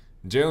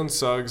Jalen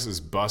Suggs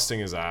is busting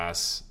his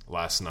ass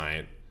last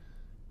night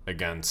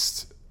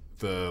against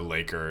the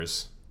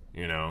Lakers,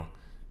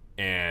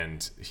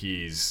 and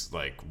he's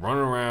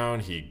running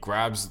around. He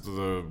grabs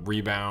the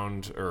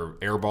rebound or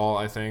air ball,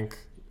 I think,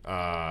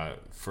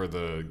 for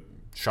the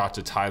shot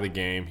to tie the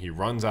game. He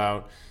runs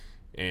out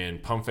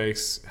and pump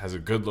fakes, has a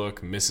good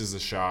look, misses the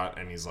shot,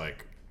 and he's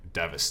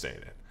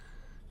devastated,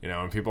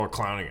 and people are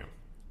clowning him.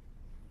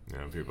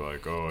 People are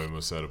oh, I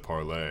almost had a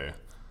parlay.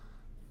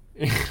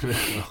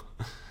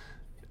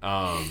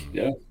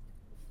 Yeah,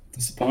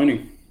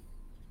 disappointing.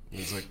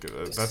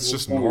 It's that's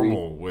just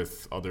normal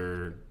with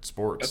other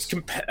sports.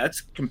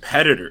 That's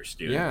competitors,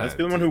 dude. Yeah, that's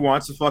the one who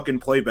wants to fucking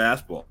play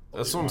basketball.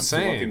 That's what I'm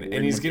saying,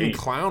 and he's getting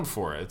clowned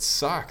for it. It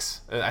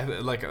sucks.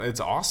 It's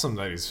awesome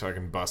that he's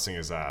fucking busting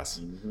his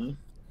ass. Mm-hmm.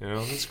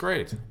 It's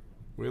great.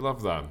 We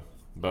love that,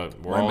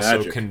 but we're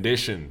also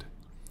conditioned.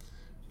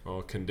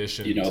 Well,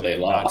 conditioned they to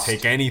lost. not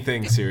take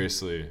anything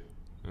seriously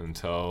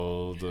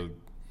until the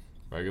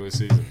regular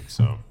season.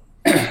 So,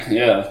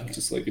 yeah,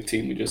 just like a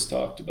team we just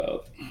talked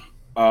about.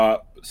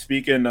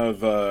 Speaking of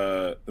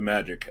the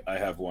Magic, I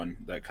have one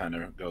that kind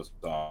of goes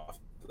off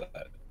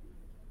that.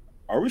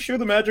 Are we sure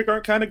the Magic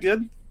aren't kind of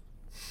good?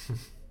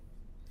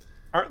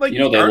 Aren't They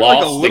aren't like a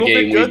lost the little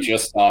game bit good? we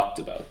just talked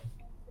about.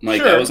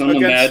 Like, Sure, I was on the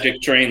against-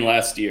 Magic train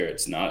last year.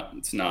 It's not.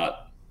 It's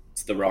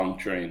the wrong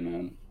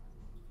train,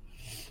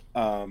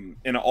 man.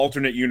 In an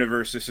alternate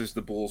universe, this is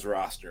the Bulls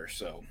roster.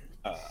 So,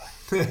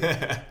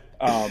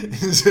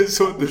 Is this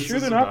what this sure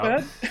is they're not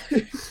about?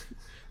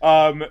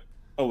 bad.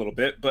 A little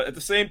bit, but at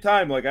the same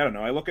time, like, I don't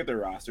know. I look at their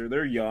roster.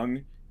 They're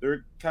young.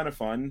 They're kind of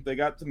fun. They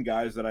got some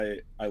guys that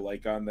I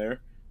like on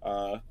there.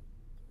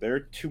 They're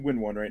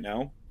 2-1 right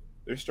now.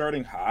 They're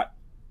starting hot.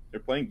 They're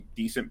playing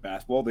decent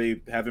basketball.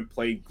 They haven't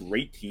played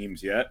great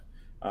teams yet.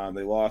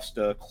 They lost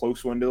a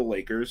close one to the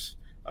Lakers.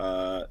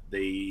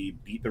 They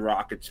beat the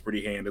Rockets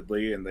pretty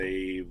handedly, and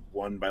they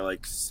won by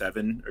like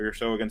 7 or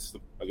so against the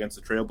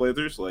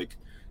Trailblazers. Like,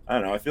 I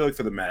don't know. I feel like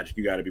for the Magic,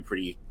 you got to be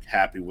pretty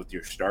happy with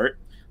your start.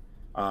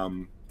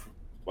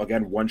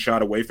 Again, one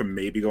shot away from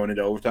maybe going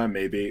into overtime,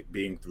 maybe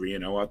being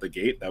 3-0 out the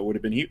gate. That would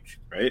have been huge,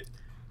 right?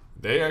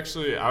 They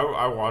actually,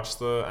 I watched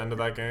the end of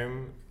that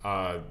game.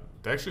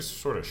 They actually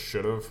sort of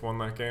should have won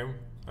that game,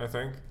 I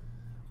think.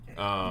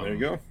 There you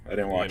go. I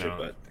didn't watch it,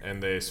 but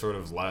and they sort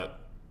of let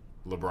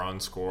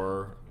LeBron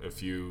score a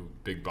few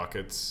big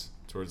buckets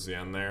towards the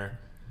end there.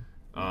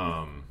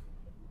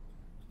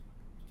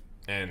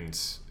 And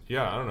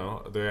yeah, I don't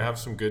know. They have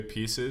some good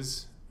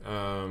pieces.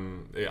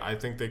 I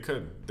think they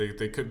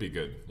could be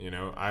good.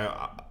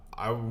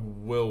 I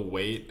will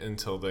wait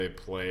until they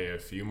play a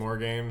few more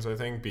games. I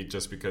think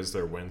just because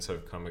their wins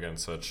have come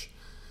against such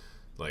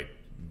like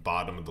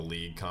bottom of the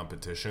league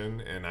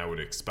competition, and I would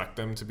expect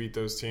them to beat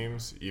those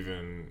teams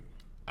even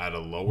at a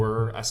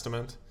lower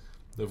estimate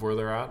of where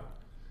they're at,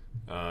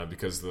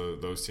 because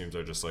those teams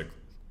are just like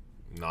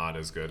not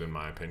as good in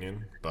my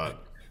opinion.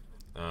 But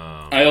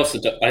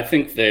I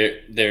think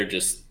they're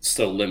just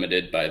so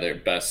limited by their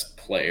best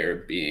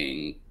player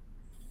being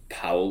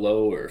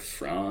Paolo or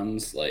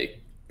Franz. Like,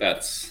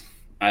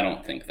 I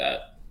don't think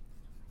that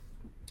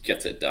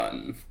gets it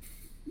done.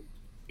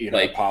 You're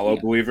like, a Paolo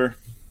believer?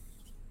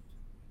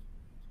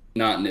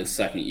 Not in his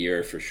second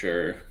year for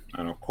sure. I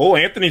don't know. Cole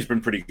Anthony's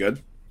been pretty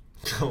good.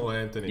 Cole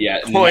Anthony.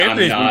 Yeah, Cole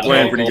Anthony's been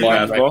playing pretty good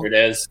basketball.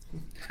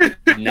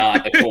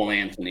 Not a Cole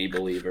Anthony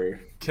believer.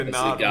 It's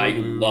a guy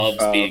who loves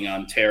being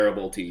on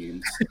terrible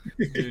teams.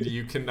 Dude,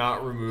 you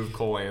cannot remove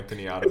Cole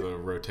Anthony out of a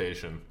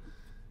rotation.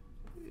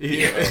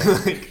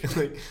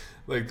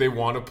 Like they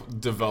want to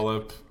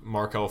develop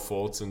Markelle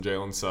Fultz and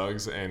Jalen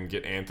Suggs and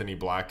get Anthony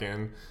Black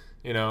in.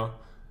 They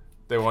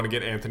want to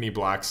get Anthony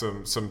Black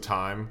some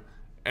time,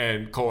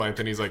 and Cole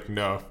Anthony's like,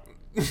 no.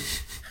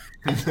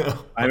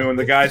 No. I mean, when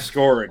the guy's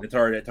scoring, it's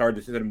hard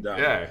to sit him down.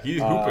 Yeah,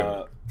 he's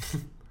hooping.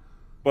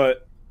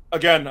 But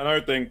again, another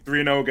thing,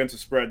 3-0 against the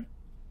spread.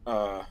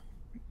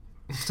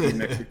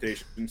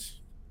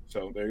 Expectations.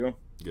 So there you go.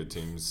 Good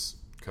teams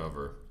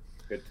cover.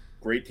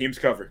 Great teams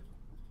cover.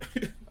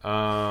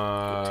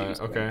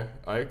 Okay,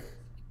 Ike.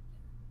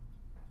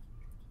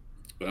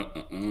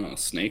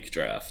 Snake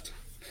draft.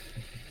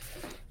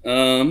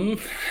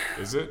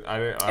 Is it?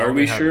 I are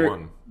we sure?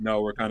 One.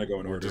 No, we're kind of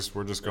going in order.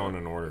 We're just going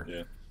in order.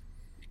 Yeah.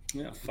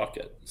 Yeah, fuck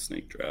it.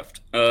 Snake draft.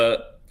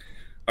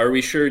 Are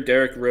we sure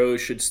Derrick Rose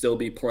should still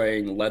be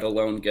playing, let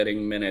alone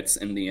getting minutes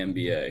in the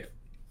NBA?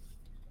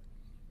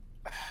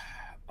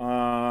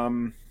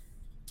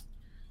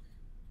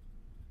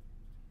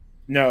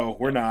 No,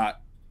 we're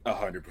not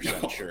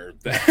 100% sure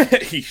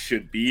that he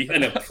should be.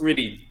 And a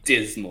pretty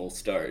dismal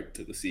start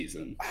to the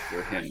season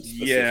for him,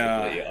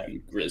 specifically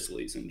on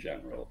Grizzlies in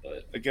general.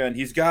 But again,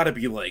 he's got to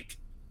be like,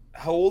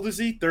 how old is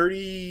he?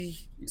 30?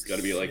 He's got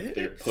to be like,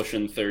 they're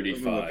pushing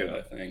 35,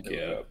 I think.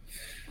 Yeah.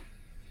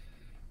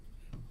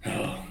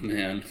 Oh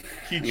man,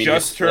 he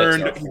just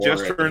turned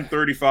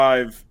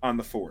 35 on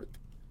the 4th.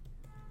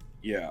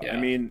 Yeah, I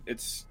mean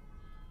it's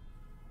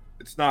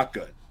not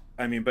good.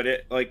 I mean, but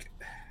it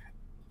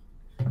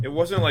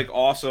wasn't like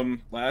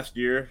awesome last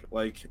year.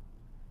 Like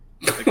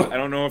I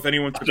don't know if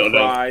anyone's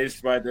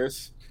surprised by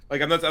this.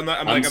 Like I'm not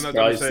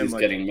surprised saying he's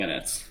like, getting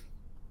minutes.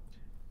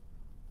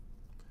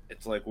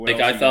 It's like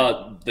I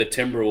thought the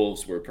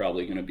Timberwolves were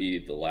probably going to be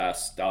the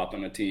last stop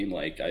on a team.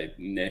 Like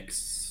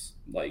Knicks,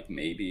 like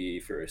maybe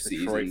for a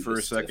Detroit season for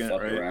a second, to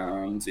fuck right?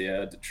 around.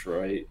 Yeah,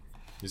 Detroit.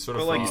 He's sort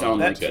of he's on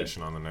that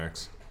position on the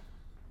Knicks.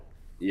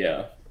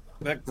 Yeah,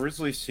 that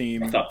Grizzlies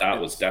team. I thought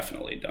that was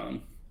definitely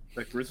done.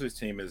 That Grizzlies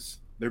team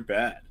they're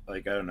bad.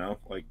 Like I don't know,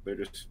 like they're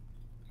just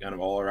kind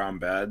of all around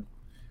bad.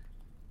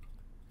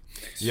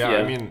 Yeah,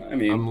 I mean,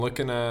 I'm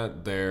looking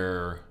at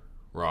their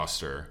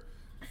roster,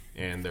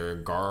 and their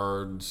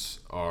guards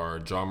are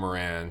John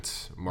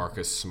Morant,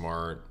 Marcus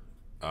Smart,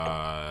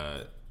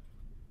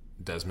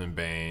 Desmond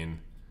Bane,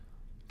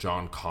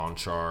 John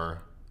Conchar,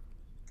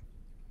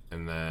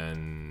 and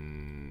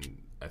then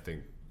I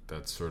think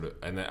that's sort of,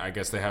 and then I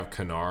guess they have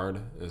Kennard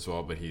as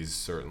well, but he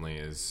certainly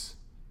is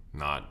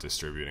not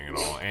distributing at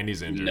all, and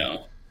he's injured.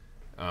 No.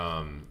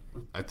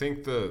 I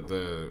think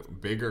the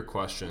bigger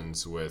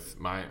questions with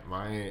my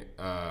I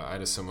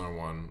had a similar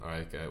one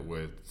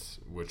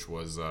which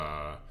was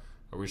are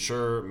we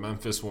sure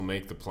Memphis will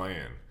make the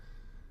play-in?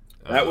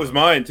 That was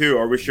mine too.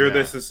 Are we sure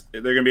they're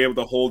going to be able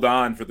to hold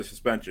on for the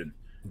suspension?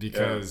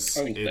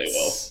 Because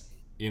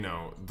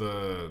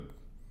the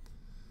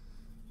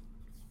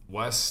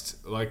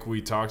West, like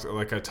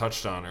I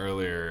touched on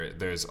earlier,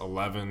 there's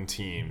 11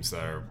 teams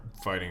that are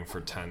fighting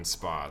for 10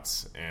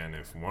 spots, and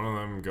if one of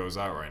them goes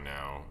out right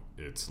now,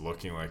 it's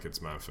looking like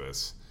it's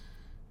Memphis.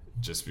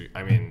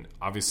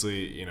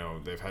 Obviously,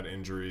 they've had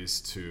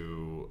injuries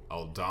to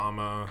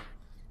Aldama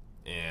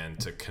and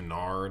to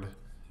Kennard,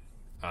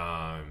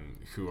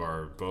 who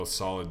are both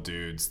solid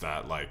dudes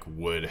that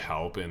would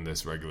help in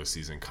this regular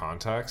season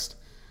context.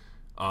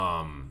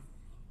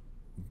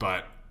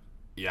 But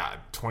yeah,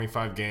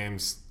 25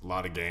 games, a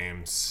lot of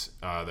games.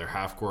 Their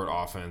half-court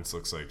offense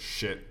looks like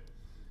shit.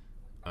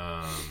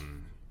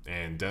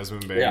 And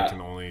Desmond Bain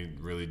can only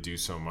really do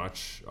so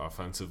much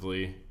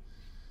offensively.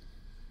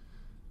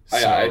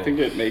 I think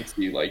it makes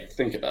you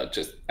think about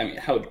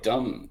how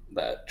dumb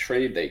that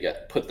trade they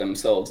put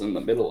themselves in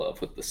the middle of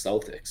with the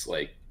Celtics.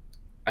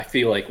 I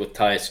feel like with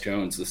Tyus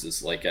Jones, this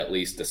is at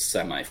least a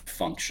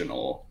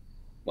semi-functional,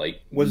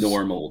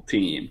 normal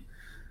team.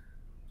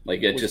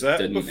 It was just that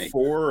didn't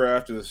before or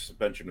after the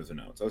suspension was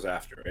announced? That was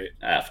after, right?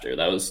 After.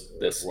 That was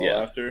this. Yeah.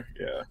 After.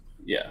 Yeah.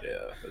 Yeah.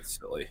 Yeah. That's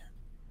silly.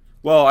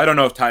 Well, I don't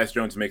know if Tyus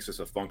Jones makes this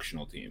a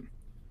functional team.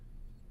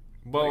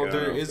 Well,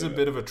 there is a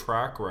bit of a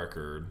track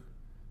record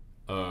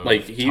of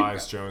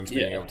Tyus Jones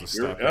being able to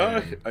step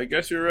in. I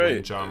guess you're right.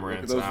 When John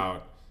Morant's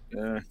out.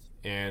 Yeah.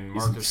 And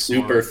Marcus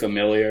super Smart,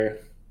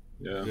 familiar.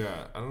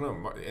 Yeah. I don't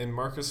know. And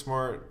Marcus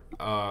Smart,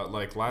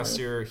 last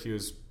year, he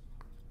was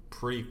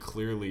pretty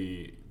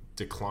clearly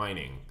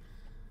declining.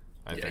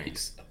 I think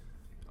he's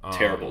a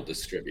terrible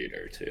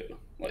distributor too.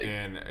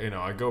 And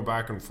I go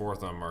back and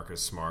forth on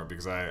Marcus Smart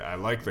because I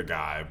like the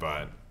guy,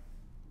 but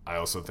I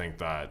also think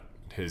that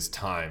his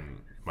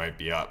time might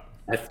be up.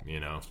 I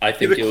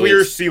think he's a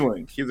clear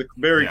ceiling. He's a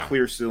very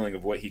clear ceiling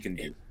of what he can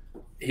do.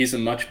 He's a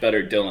much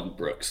better Dylan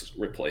Brooks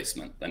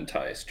replacement than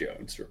Tyus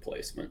Jones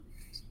replacement,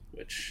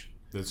 which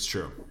that's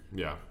true.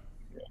 Yeah.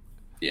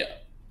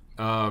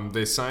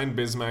 They signed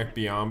Bismack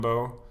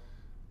Biyombo.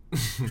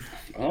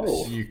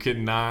 Oh, you could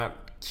not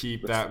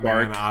keep that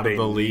man out of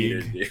the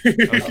league.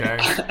 Okay,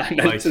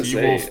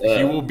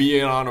 he will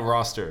be on a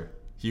roster.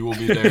 He will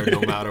be there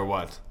no matter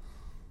what.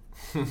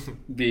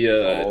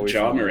 The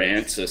John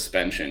Morant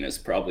suspension is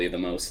probably the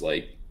most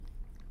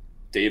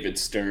David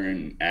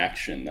Stern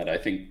action that I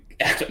think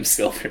Adam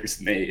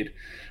Silver's made.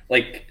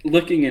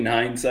 Looking in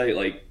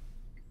hindsight,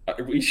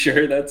 are we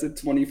sure that's a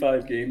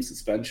 25-game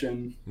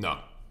suspension? No.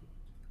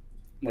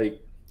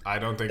 I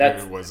don't think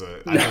it was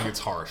I think it's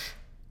harsh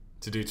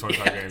to do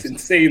 25 games. It's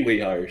insanely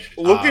harsh.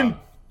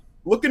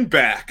 Looking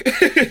back,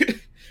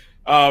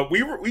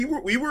 we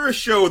were a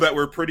show that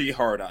were pretty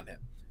hard on him.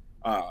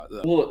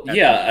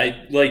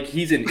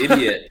 He's an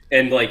idiot,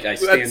 and I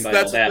stand by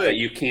all that, but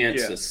you can't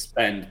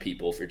suspend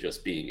people for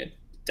just being a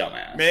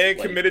dumbass. Man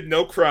committed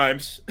no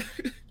crimes.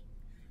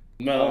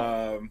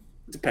 Well,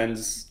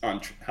 depends on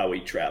how he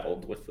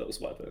traveled with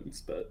those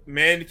weapons, but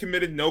man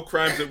committed no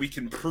crimes that we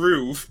can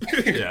prove.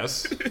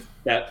 Yes,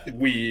 that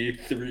we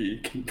three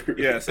can prove.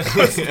 Yes,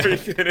 us three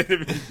can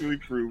individually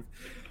prove.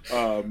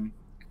 I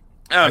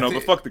don't know,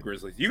 but fuck the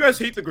Grizzlies. You guys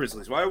hate the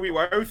Grizzlies. Why are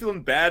we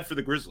feeling bad for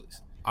the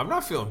Grizzlies? I'm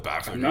not feeling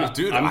bad for them,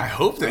 dude. I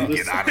hope they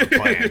get out of the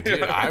plan,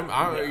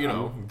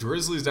 dude.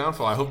 Grizzlies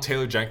downfall. I hope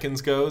Taylor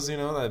Jenkins goes.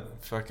 That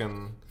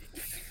fucking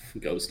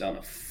goes down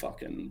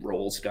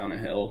rolls down a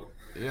hill.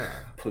 Yeah,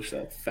 push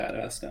that fat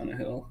ass down a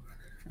hill.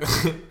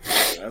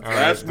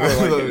 That's more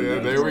like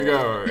it. There we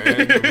go.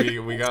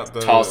 And we got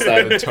the toss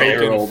that the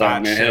barrel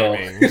down the hill.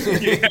 In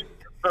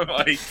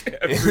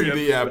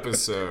the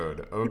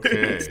episode.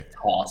 Okay. Just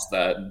toss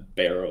that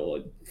barrel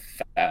of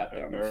fat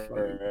on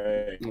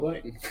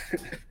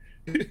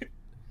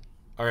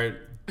All right,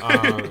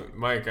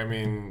 Mike.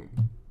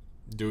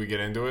 Do we get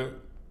into it?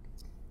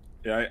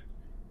 Yeah.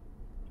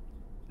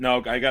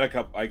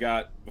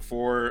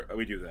 Before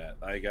we do that,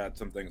 I got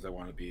some things I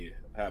want to be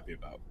happy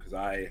about because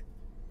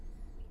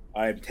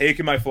I'm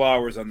taking my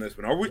flowers on this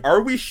one.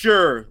 Are we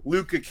sure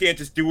Luka can't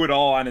just do it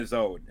all on his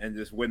own and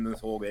just win this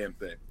whole damn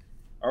thing?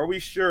 Are we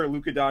sure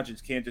Luka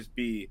Doncic can't just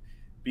be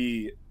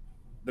the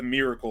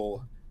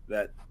miracle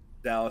that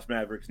Dallas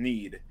Mavericks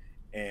need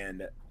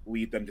and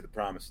lead them to the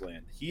promised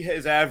land? He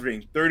is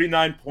averaging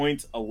 39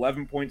 points,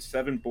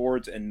 11.7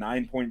 boards, and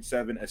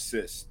 9.7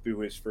 assists through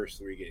his first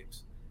 3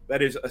 games.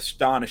 That is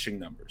astonishing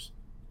numbers.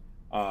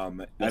 I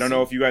don't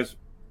know if you guys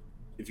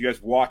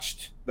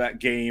watched that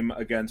game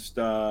against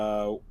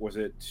was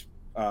it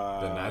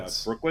the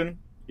Nets? Brooklyn?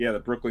 Yeah, the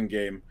Brooklyn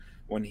game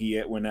when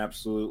he went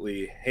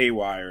absolutely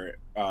haywire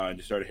and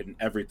just started hitting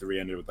every 3,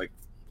 ended with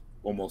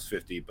almost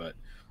 50. But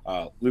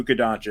Luka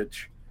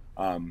Doncic,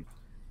 I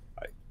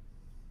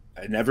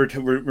never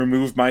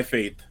removed my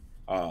faith,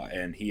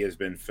 and he has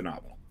been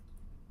phenomenal.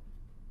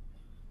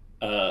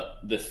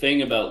 The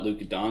thing about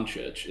Luka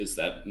Doncic is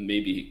that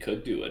maybe he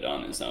could do it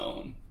on his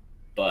own,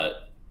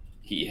 but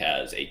he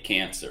has a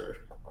cancer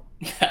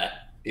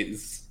that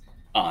is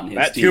on his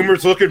That team.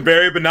 tumor's looking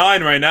very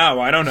benign right now.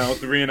 I don't know,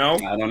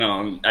 3-0. I don't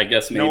know. I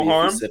guess maybe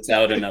if he sits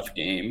out enough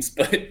games,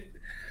 but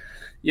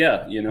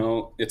yeah,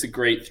 it's a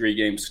great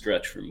 3-game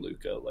stretch from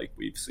Luka, like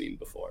we've seen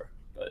before.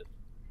 But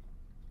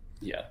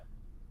Yeah.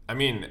 I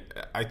mean,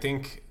 I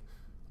think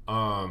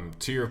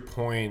to your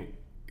point,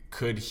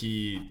 could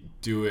he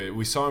do it?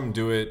 We saw him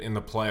do it in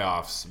the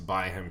playoffs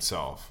by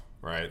himself,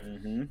 right?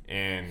 Mm-hmm.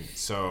 And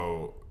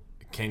so,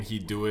 can he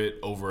do it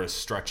over a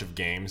stretch of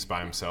games by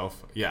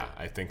himself? Yeah,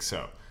 I think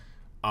so.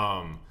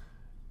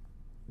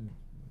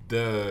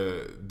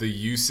 The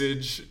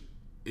usage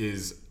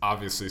is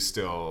obviously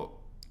still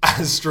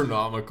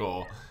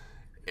astronomical,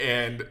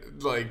 and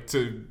like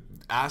to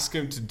ask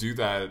him to do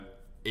that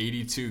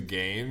 82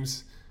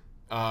 games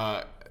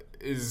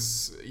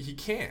is he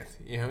can't.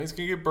 He's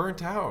gonna get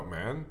burnt out,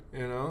 man.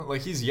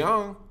 Like he's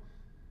young,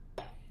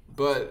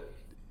 but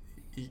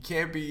he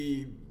can't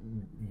be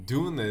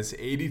doing this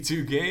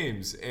 82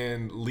 games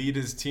and lead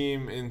his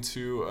team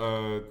into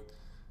a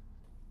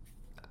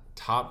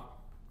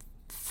top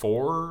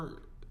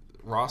 4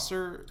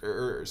 roster,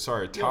 or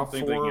sorry, top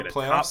 4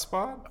 playoff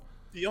spot.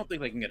 You don't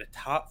think they can get a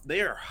top?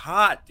 They are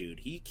hot, dude.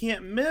 He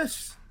can't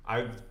miss.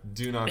 I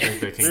do not think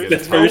they can get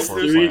a top 4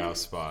 playoff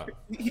spot.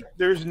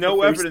 There's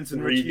no evidence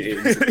in which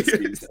games of the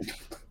season.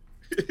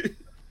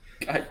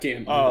 God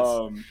damn.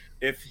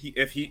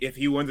 If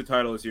he wins the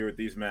title this year with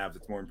these Mavs,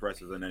 it's more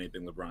impressive than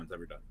anything LeBron's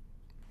ever done.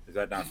 Is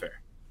that not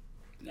fair?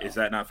 No. Is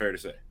that not fair to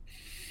say?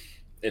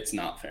 It's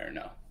not fair.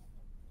 No.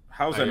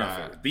 How's that not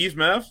fair? These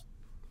Mavs.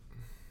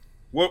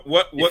 What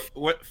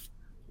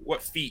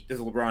feat does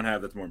LeBron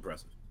have that's more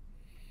impressive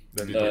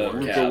than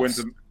Luka wins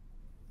them?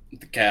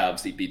 The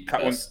Cavs, he beat the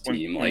best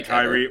team. When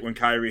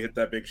Kyrie hit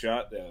that big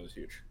shot, that was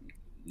huge.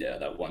 Yeah,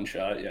 that one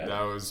shot. Yeah,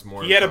 that was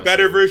more. He had a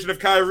better version of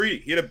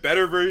Kyrie. I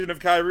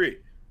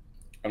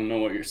don't know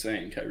what you're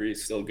saying.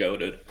 Kyrie's still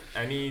goated.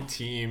 Any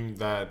team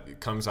that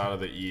comes out of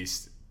the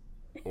East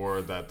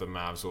or that the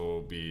Mavs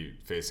will be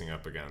facing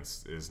up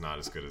against is not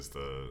as good as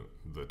the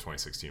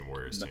 2016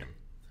 Warriors team.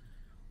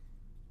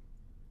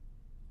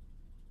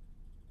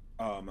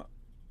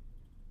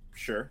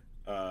 Sure.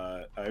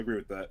 I agree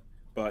with that.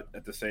 But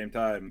at the same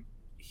time,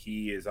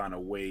 he is on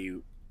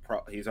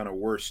he's on a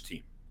worse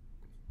team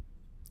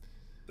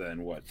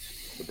than what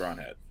LeBron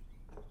had,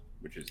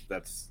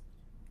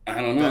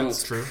 I don't know.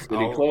 That's true.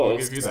 Pretty close. I'll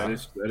give you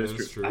that. That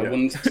is true. I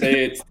wouldn't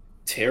say it's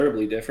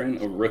terribly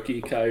different. A rookie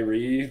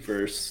Kyrie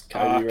versus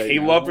Kyrie right now.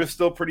 K-Love is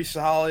still pretty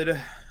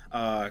solid.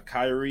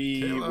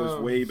 Kyrie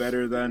was way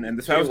better than, and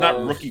that was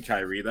not rookie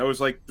Kyrie. That was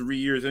like 3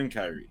 years in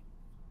Kyrie.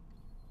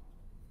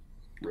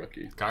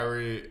 Rookie.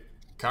 Kyrie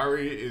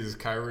is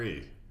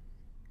Kyrie.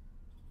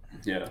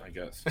 Yeah, I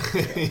guess.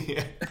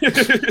 Yeah.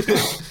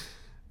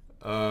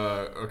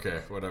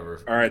 Okay,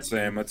 whatever. All right,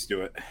 Sam, let's do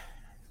it.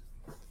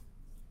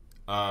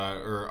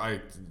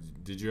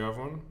 Did you have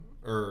one?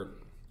 Or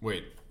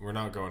wait, we're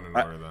not going in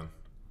order then.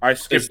 I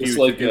skipped you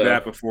to do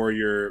that before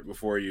you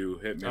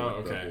hit me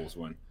with the Bulls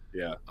one.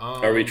 Yeah.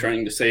 Are we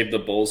trying to save the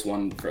Bulls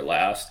one for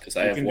last? Because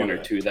I have one or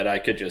two that I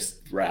could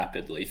just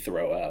rapidly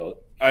throw out.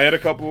 I had a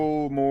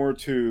couple more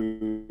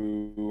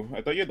too.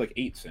 I thought you had like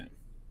 8, Sam.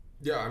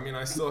 Yeah, I mean,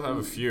 I still have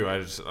a few. I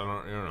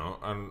don't know.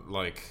 I'm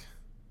like,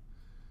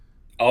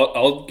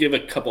 I'll give a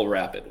couple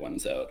rapid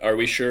ones out. Are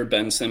we sure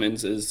Ben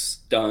Simmons is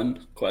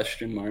done?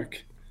 Question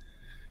mark.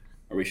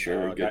 Are we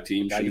sure a good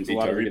team shouldn't be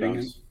targeting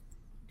him?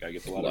 Gotta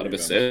get a lot of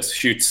assists.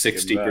 Shoots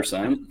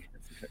 60%.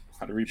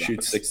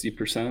 Shoots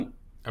 60%.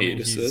 I mean,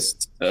 8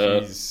 assists.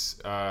 He's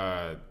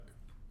I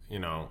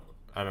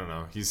don't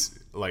know. He's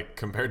like,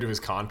 compared to his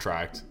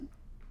contract,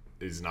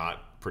 is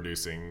not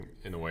producing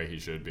in the way he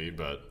should be,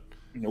 but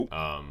nope.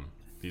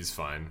 He's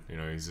fine.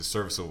 He's a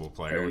serviceable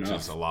player, Fair which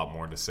enough. is a lot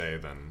more to say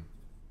than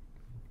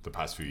the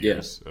past few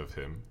years of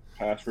him.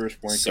 Pass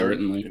first point.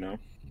 Certainly.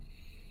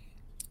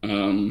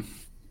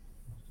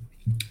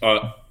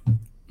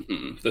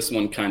 This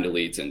one kind of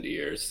leads into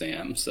yours,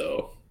 Sam.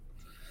 So,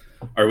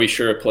 are we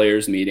sure a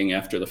player's meeting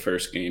after the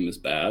first game is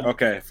bad?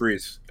 Okay,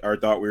 freeze. I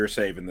thought we were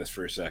saving this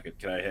for a second.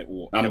 Can I hit?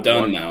 I'm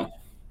done now.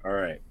 All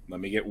right, let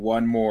me get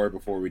one more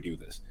before we do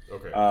this.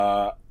 Okay.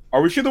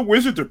 Are we sure the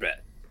Wizards are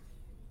bad?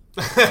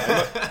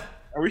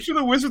 Are we sure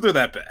the Wizards are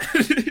that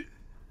bad?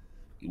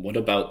 What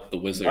about the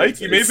Wizards?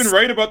 Mike, you may have been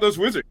right about those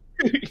Wizards.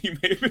 You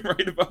may have been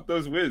right about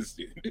those Wiz,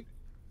 dude.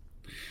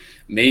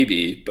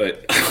 Maybe,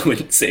 but I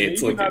wouldn't say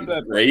it's looking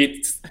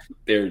great.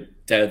 They're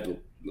dead.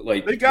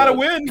 Like, they gotta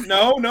win.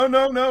 No.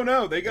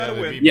 They gotta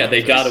win. Yeah,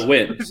 they gotta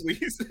win.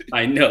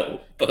 I know,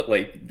 but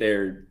like,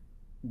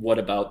 what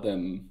about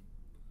them?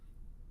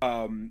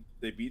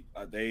 They beat.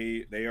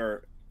 They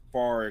are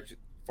far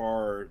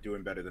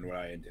doing better than what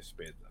I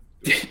anticipated them.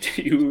 Did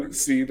you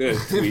see the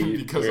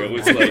tweet where it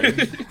was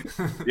like,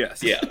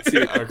 yes, yeah?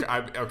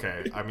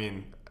 Okay. I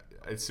mean,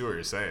 I see what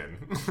you're saying.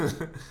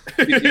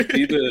 Did you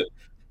see the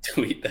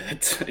tweet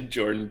that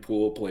Jordan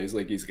Poole plays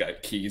like he's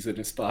got keys in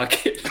his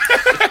pocket?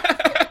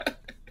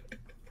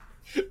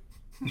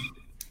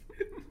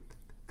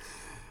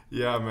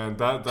 Yeah, man,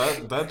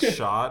 that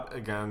shot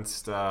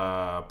against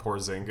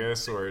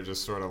Porzingis, where he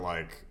just sort of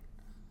like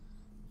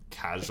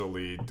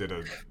casually did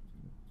a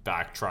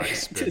backtrack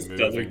spin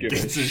move and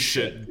gets his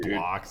shit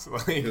blocked.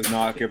 Like, does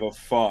not give a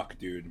fuck,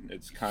 dude.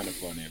 It's kind of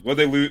funny. Well,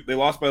 they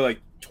lost by like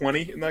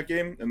 20 in that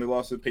game, and they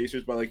lost to the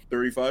Pacers by like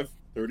 35.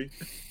 30?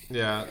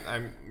 Yeah,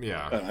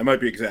 I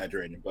might be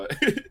exaggerating, but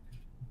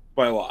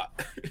by a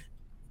lot.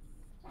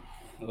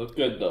 Look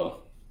good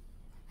though.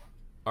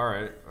 All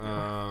right.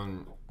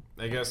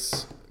 I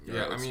guess.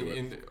 Yeah. Right, I let's do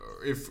mean, it.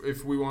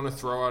 if we want to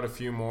throw out a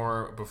few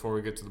more before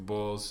we get to the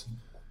Bulls,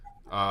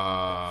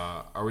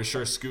 are we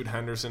sure Scoot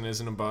Henderson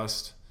isn't a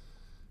bust?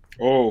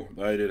 Oh,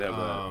 I did have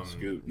that.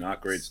 Scoot,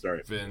 not great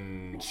start.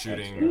 Been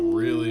shooting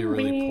really,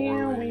 really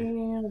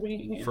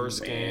poorly.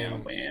 First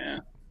game,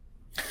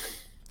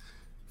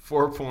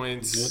 4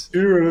 points.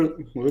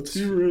 Let's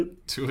hear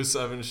it. 2 of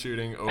 7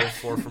 shooting, 0 of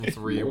 4 from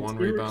 3, Let's 1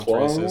 hear it, rebound,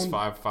 3 assists,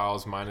 clown. 5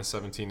 fouls, minus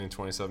 17 in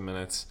 27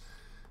 minutes.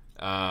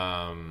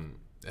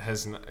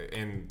 Has and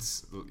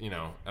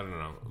I don't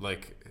know,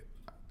 like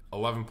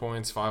 11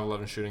 points,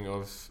 5-11 shooting, 0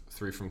 of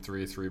 3 from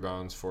 3, 3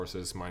 rebounds, 4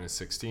 assists, minus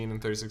 16 in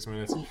 36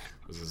 minutes.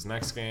 Was his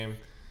next game.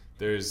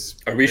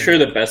 Are we sure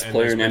the best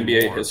player in been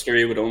NBA more.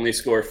 history would only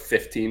score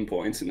 15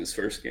 points in his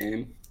first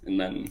game and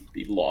then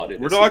be lauded?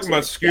 We're talking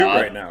about Scoot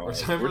right now. We're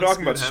talking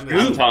about Scoot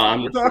Scoot.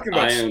 Tom. We're talking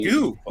about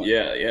Scoot.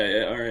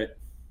 Yeah. All right.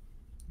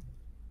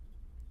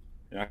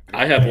 Yeah.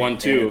 I have one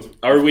too.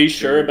 Are we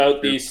sure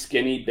about these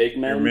skinny big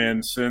Your men?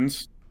 man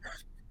Sins.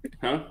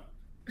 Huh?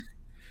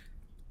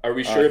 Are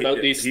we sure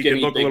about these he did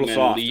skinny look a big little men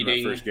soft in that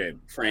leading first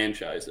game.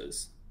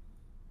 franchises?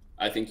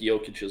 I think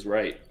Jokic is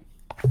right.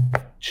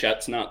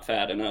 Chet's not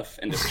fat enough,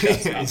 and if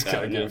Chet's not He's fat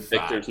gotta get enough,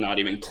 fat. Victor's not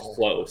even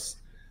close.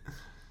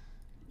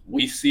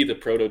 We see the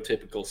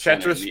prototypical Chet's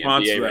center in the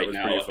response to NBA that right was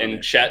now, pretty funny.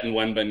 and Chet and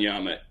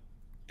Wembanyama,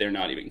 they're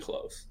not even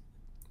close.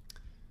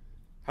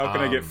 How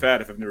can I get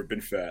fat if I've never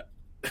been fat?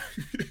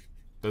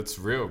 That's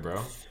real,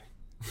 bro.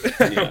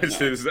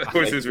 That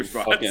was his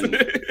response.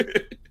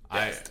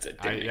 I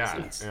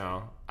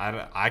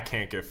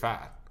can't get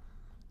fat.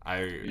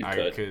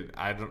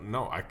 I don't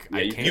know. I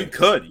can't. You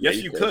could. Yes,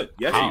 Yeah, you you could.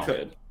 Yes, How? you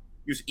could.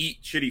 You just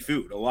eat shitty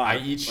food a lot. I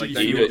eat shitty that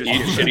food you Eat would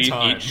just get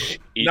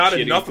shitty Not shitty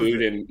enough of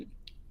food it. and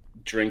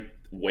drink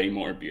way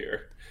more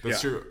beer.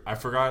 That's Yeah. true. I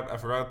forgot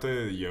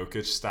the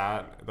Jokic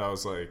stat. That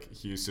was like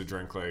he used to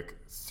drink like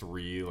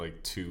 3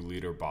 like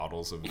 2-liter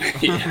bottles of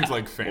Yeah.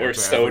 like Fanta Or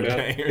soda.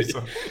 every day or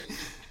something.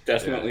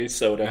 Definitely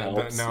soda Now,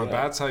 helps. now yeah.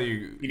 that's how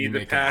you You need to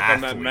make pack an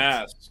on that athlete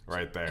mask.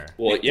 right there.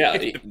 Well, yeah,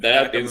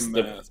 that Pack on is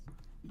the the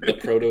mask.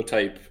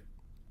 prototype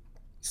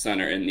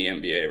center in the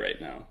NBA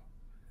right now.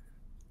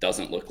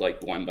 Doesn't look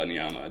like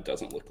Wembanyama.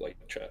 Doesn't look like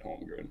Chet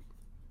Holmgren.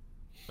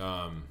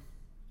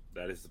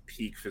 That is the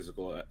peak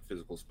physical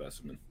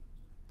specimen.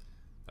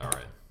 All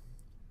right.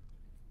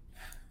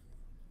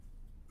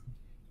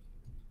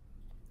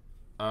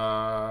 All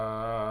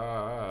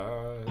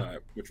right,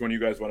 which one of you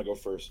guys want to go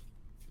first?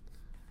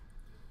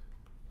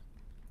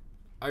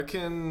 I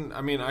can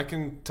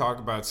talk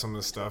about some of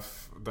the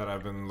stuff that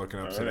I've been looking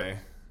up All right. today.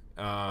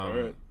 All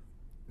right.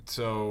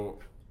 So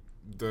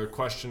the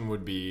question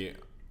would be,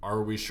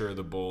 are we sure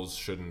the Bulls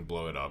shouldn't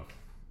blow it up?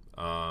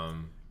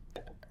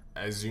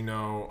 As you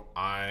know,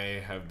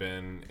 I have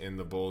been in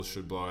the Bulls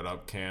should blow it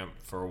up camp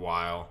for a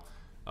while.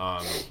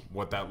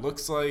 What that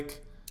looks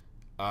like,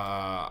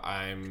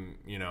 I'm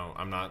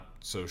not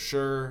so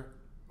sure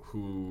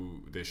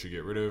who they should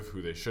get rid of,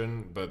 who they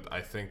shouldn't, but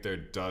I think there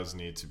does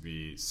need to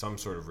be some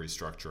sort of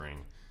restructuring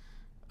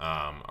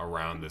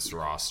around this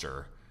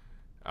roster.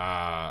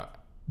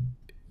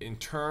 In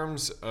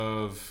terms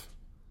of,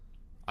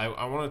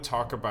 I want to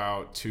talk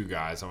about 2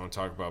 guys. I want to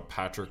talk about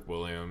Patrick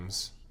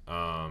Williams,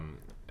 and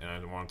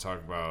I want to talk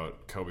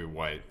about Kobe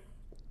White.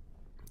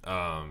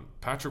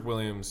 Patrick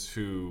Williams,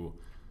 who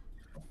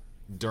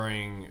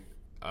during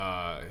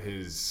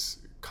his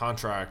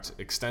contract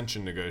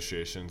extension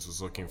negotiations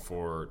was looking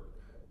for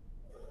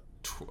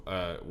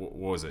what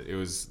was it? It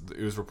was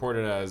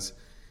reported as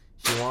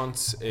he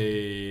wants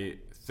a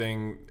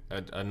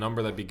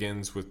number that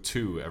begins with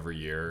 2 every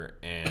year,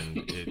 and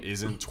it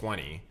isn't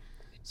 20.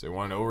 So he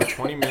wanted over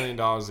 $20 million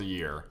a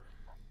year,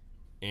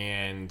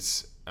 and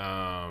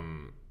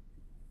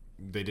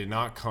they did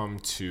not come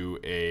to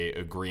a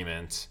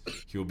agreement.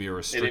 He will be a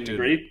restricted. They didn't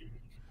agree?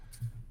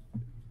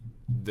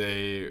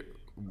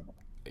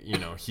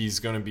 He's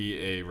going to be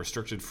a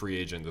restricted free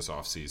agent this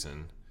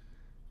offseason.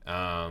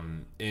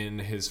 In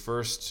his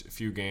first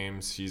few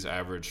games, he's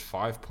averaged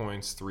 5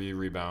 points, 3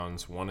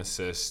 rebounds, 1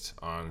 assist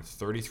on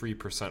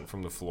 33%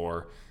 from the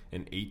floor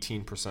and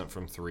 18%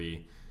 from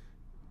 3,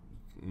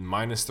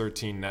 minus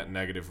 13 net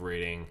negative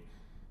rating.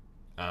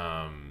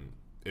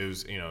 It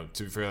was, to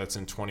be fair, that's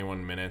in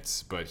 21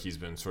 minutes, but he's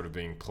been sort of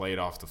being played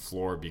off the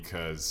floor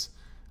because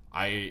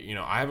I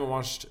haven't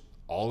watched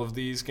all of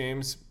these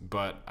games,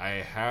 but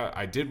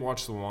I did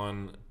watch the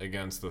one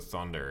against the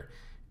Thunder,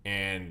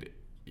 and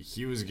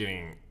he was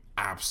getting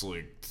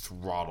absolutely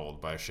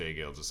throttled by Shai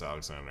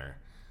Gilgeous-Alexander.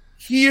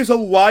 He is a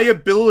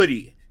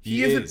liability.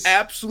 He is an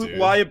absolute dude.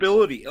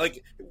 liability.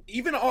 Like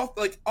even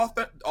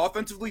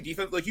offensively,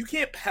 defense. Like you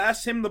can't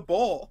pass him the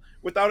ball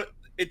without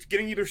it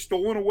getting either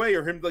stolen away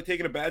or him like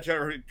taking a bad shot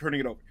or turning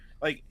it over.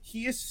 Like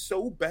he is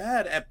so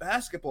bad at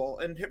basketball,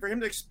 and for him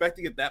to expect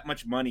to get that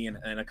much money in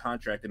a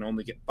contract and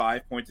only get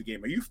 5 points a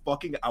game, are you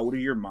fucking out of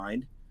your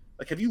mind?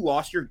 Like, have you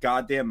lost your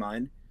goddamn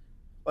mind?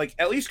 Like,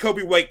 at least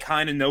Kobe White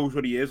kind of knows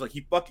what he is. Like,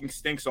 he fucking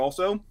stinks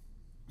also.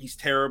 He's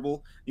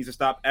terrible. He needs to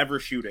stop ever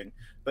shooting.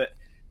 But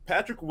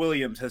Patrick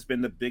Williams has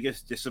been the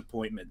biggest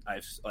disappointment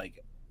because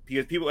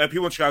people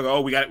in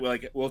Chicago,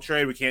 we'll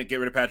trade. We can't get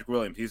rid of Patrick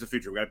Williams. He's the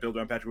future. We got to build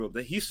around Patrick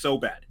Williams. He's so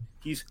bad.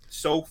 He's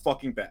so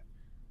fucking bad.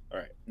 All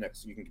right,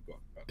 next. You can keep going.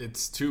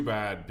 It's too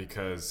bad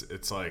because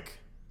it's like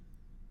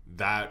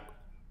that,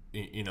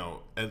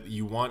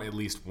 you want at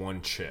least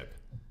one chip,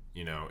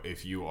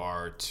 if you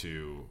are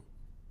to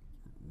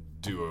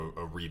do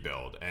a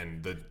rebuild.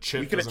 And the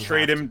chip we could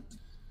trade him.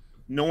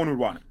 No one would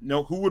want him.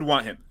 No, who would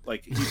want him?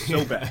 Like, he's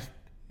so bad.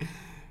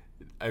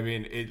 I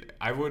mean,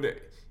 I would,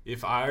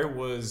 if I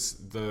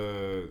was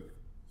the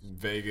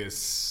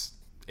Vegas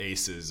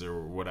Aces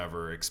or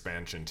whatever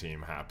expansion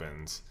team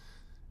happens,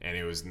 and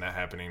it was not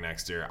happening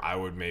next year, I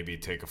would maybe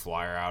take a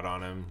flyer out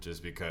on him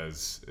just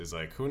because it's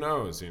like, who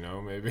knows,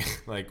 maybe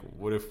like,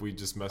 what if we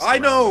just mess around? I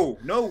know.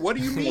 No, what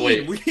do you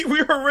mean?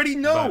 we already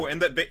know. But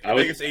and that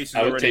Vegas Aces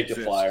already take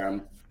exist. the flyer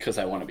on because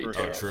I want to be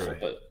terrible. True.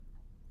 But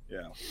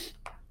yeah.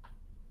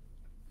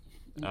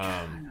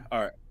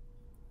 All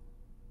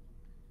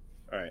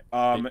right.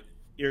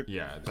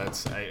 Yeah,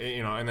 that's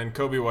and then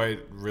Kobe White,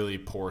 really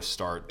poor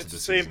start to the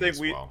same season thing. as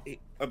well.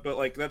 But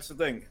like, that's the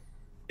thing.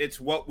 It's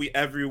what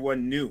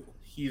everyone knew.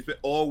 He's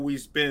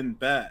always been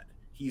bad.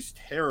 He's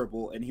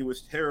terrible, and he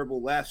was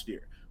terrible last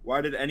year. Why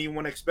did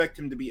anyone expect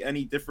him to be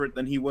any different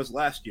than he was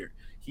last year?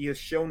 He has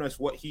shown us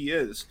what he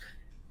is.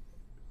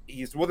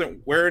 He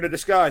wasn't wearing a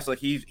disguise. Like,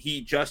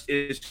 he just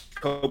is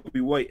Kobe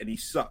White, and he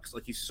sucks.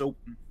 Like, he's so. All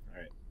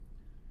right.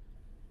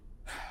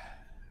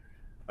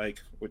 Like,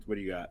 what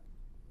do you got?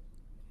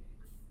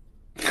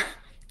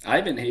 I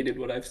haven't hated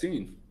what I've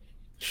seen.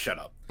 Shut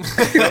up.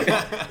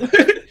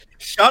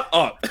 Shut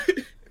up.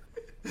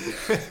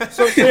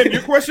 So, Sam,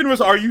 your question was,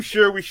 are you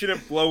sure we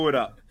shouldn't blow it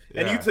up?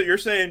 And you're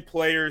saying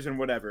players and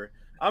whatever.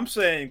 I'm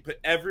saying put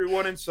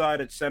everyone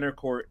inside at center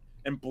court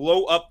and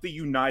blow up the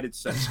United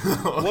Center.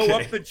 Blow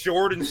up the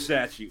Jordan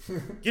statue.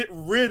 Get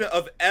rid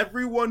of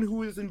everyone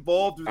who is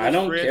involved with this I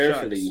don't franchise.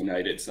 care for the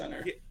United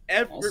Center. Get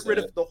rid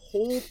of the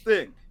whole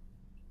thing.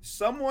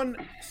 Someone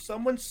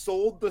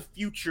sold the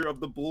future of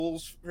the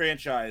Bulls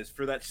franchise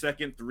for that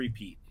second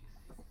three-peat.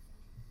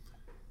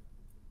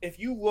 If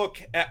you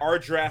look at our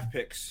draft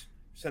picks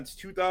since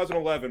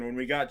 2011 when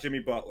we got Jimmy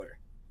Butler,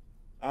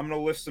 I'm going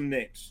to list some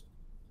names.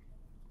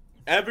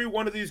 Every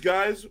one of these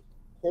guys,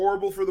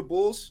 horrible for the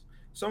Bulls.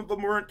 Some of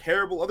them weren't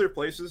terrible other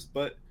places,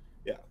 but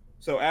yeah.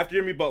 So after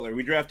Jimmy Butler,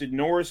 we drafted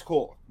Norris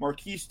Cole,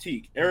 Marquise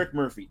Teague, Eric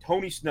Murphy,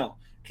 Tony Snell,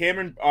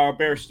 Cameron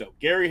Bairstow,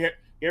 Gary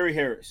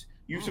Harris,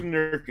 Yusuf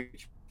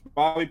Nurkic,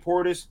 Bobby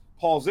Portis,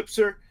 Paul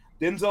Zipser,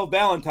 Denzel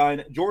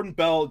Valentine, Jordan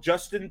Bell,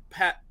 Justin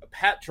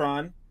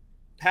Patton.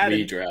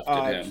 We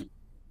drafted him.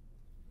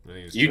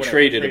 You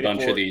traded a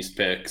bunch of these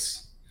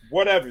picks.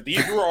 Whatever.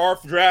 These were our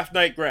draft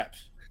night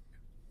grabs.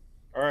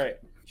 All right.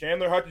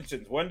 Chandler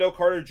Hutchinson, Wendell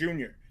Carter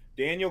Jr.,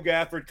 Daniel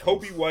Gafford,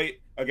 Kobe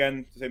White,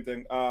 again, same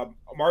thing.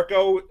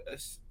 Marco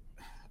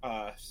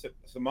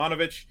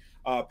Simonovic,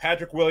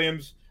 Patrick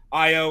Williams,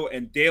 Io,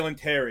 and Dalen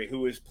Terry,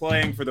 who is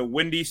playing for the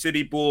Windy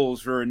City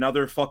Bulls for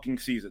another fucking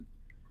season.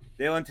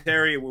 Dalen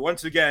Terry,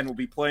 once again, will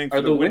be playing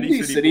for the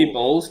Windy City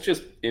Bulls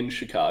just in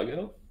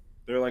Chicago?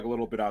 They're like a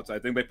little bit outside. I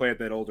think they play at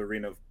that old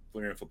arena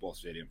football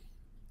stadium.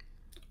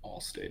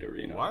 All-State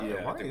Arena.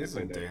 Why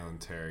isn't Dalen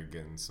Terry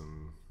getting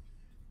some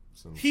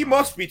he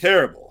must be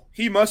terrible.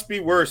 He must be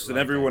worse than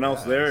everyone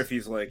else there. If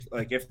he's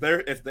if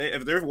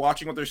they're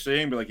watching what they're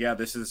saying, be like, yeah,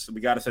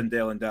 we got to send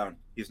Dalen down.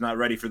 He's not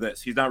ready for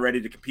this. He's not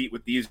ready to compete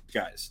with these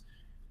guys.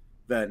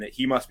 Then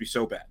he must be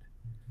so bad.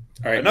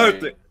 All right. Another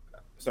thing.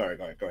 Sorry,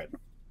 go ahead.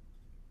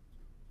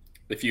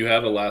 If you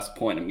have a last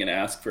point, I'm going to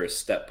ask for a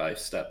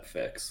step-by-step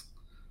fix.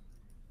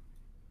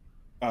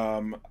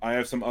 I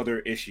have some other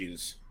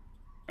issues.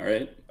 All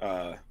right.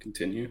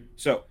 Continue.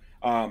 So,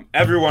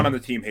 everyone on the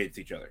team hates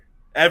each other.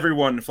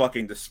 Everyone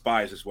fucking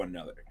despises one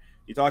another.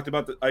 I talked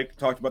about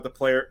the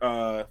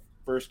player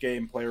first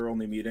game player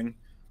only meeting.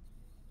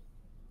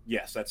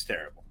 Yes, that's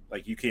terrible.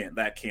 Like,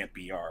 that can't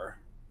be our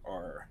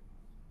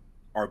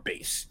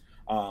base.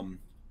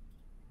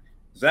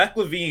 Zach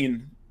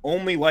LaVine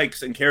only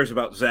likes and cares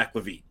about Zach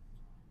LaVine.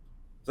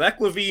 Zach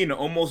LaVine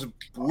almost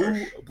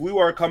blew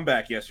our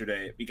comeback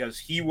yesterday because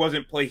he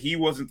wasn't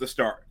the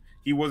star.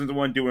 He wasn't the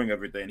one doing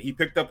everything. He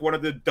picked up one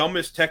of the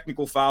dumbest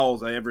technical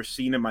fouls I ever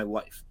seen in my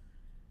life.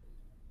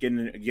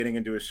 Getting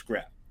into a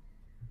scrap.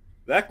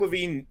 Zach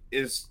LaVine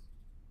is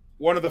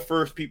one of the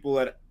first people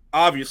that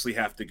obviously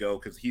have to go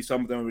because he's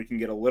someone we can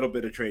get a little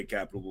bit of trade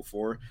capital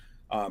for.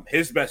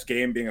 His best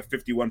game being a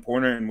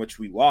 51-pointer in which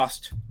we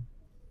lost.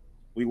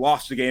 We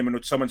lost the game in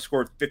which someone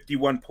scored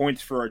 51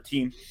 points for our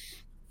team.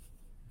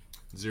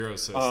 0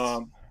 assists.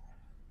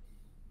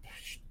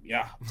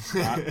 Yeah,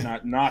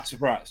 not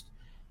surprised.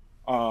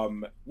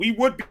 We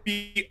would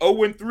be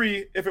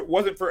 0-3 if it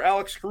wasn't for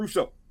Alex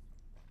Caruso.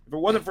 If it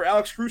wasn't for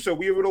Alex Caruso,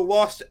 we would have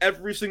lost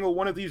every single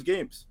one of these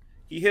games.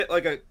 He hit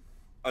like a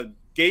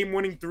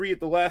game-winning three at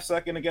the last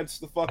second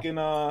against the fucking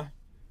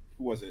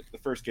who was it? The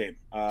first game.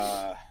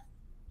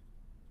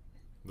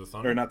 The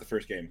Thunder? Or not the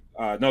first game.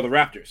 No, the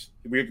Raptors.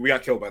 We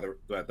got killed by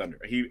the Thunder.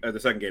 The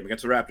second game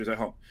against the Raptors at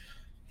home.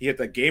 He hit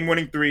that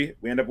game-winning three.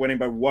 We end up winning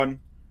by 1.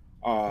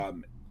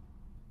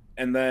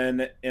 And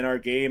then in our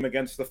game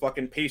against the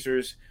fucking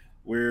Pacers,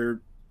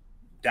 we're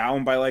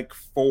down by like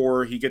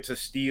 4. He gets a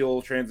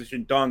steal,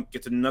 transition dunk,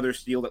 gets another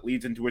steal that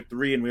leads into a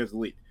 3, and we have the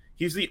lead.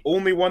 He's the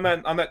only one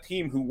on that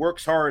team who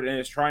works hard and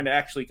is trying to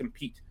actually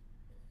compete.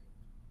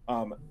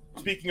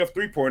 Speaking of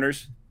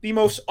three-pointers, the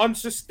most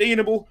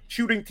unsustainable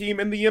shooting team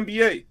in the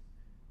NBA.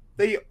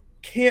 They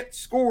can't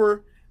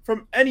score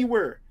from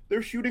anywhere.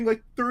 They're shooting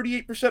like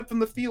 38% from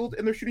the field,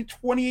 and they're shooting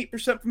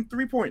 28% from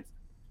 3-point.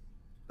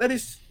 That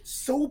is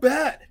so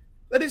bad.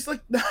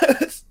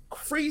 That's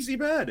crazy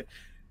bad.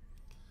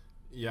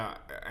 Yeah,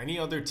 any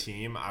other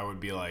team, I would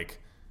be like,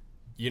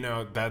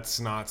 that's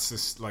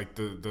not like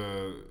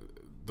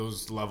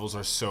those levels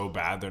are so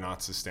bad they're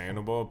not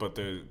sustainable. But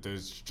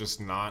there's just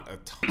not a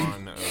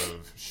ton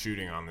of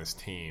shooting on this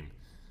team.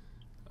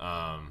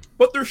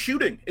 But they're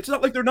shooting. It's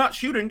not like they're not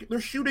shooting.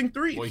 They're shooting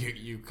threes. Well,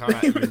 you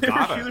gotta.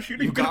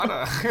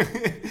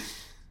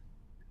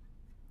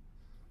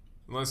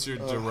 Unless you're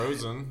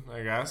DeRozan,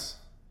 I guess.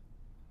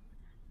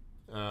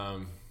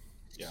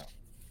 Yeah.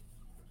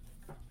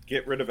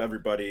 Get rid of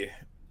everybody.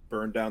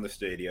 Burn down the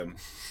stadium.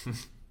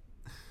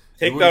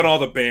 Take down all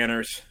the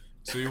banners.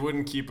 So you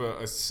wouldn't keep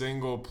a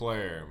single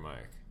player,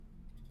 Mike?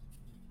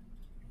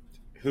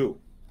 Who?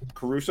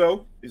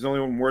 Caruso? He's the only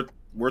one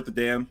worth a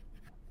damn.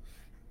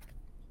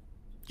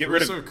 Get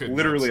rid of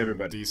literally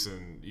everybody.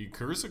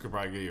 Caruso could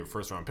probably get you a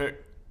first-round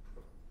pick.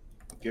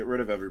 Get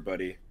rid of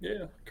everybody.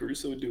 Yeah,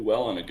 Caruso would do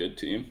well on a good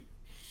team.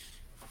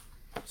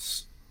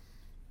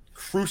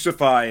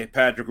 Crucify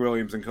Patrick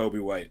Williams and Kobe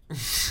White.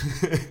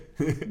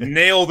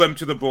 Nail them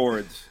to the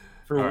boards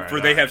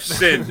for they have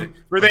sinned.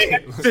 For they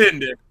have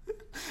sinned.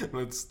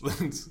 Let's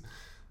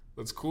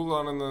cool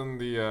on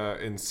the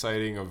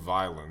inciting of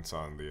violence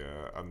on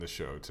the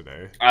show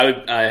today.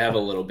 I have a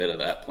little bit of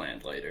that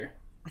planned later.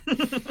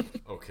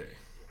 Okay.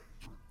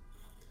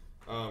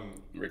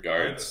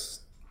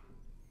 Regards.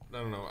 I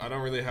don't know. I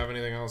don't really have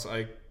anything else.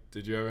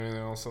 Did you have anything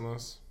else on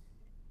this?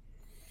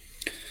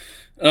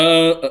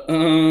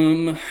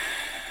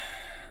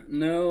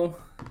 No,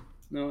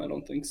 I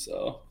don't think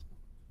so.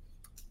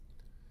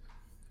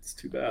 It's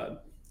too bad.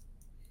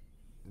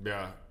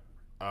 Yeah.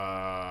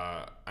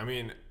 I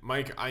mean,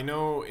 Mike, I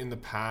know in the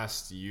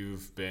past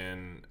you've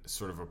been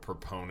sort of a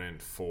proponent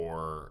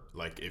for,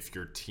 like, if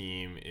your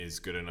team is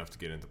good enough to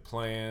get into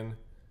play-in,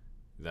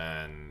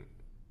 then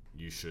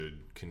you should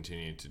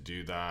continue to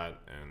do that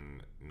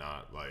and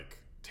not, like,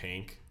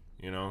 tank,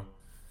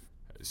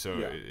 So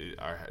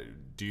yeah.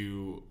 Do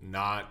you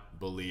not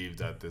believe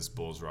that this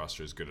Bulls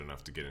roster is good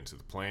enough to get into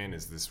the play-in?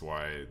 Is this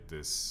why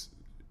this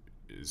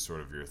is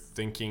sort of your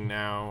thinking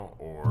now,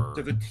 or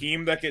does a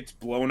team that gets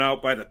blown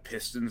out by the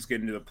Pistons get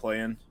into the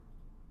play-in?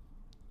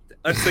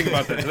 Let's think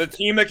about that. Does a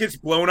team that gets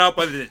blown out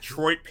by the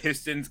Detroit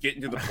Pistons get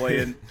into the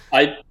play-in?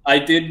 I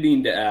did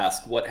mean to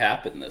ask what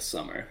happened this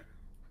summer.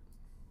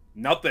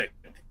 Nothing.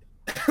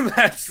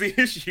 That's the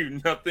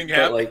issue. Nothing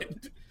happened. Like,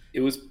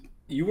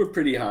 you were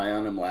pretty high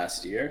on him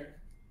last year,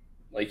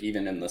 like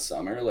even in the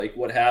summer. Like,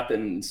 what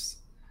happens?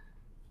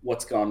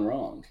 What's gone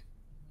wrong?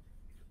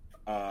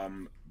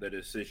 The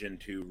decision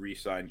to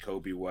re-sign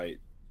Kobe White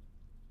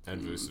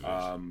and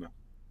Vucevic.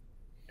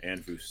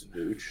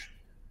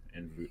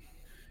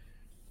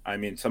 I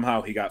mean,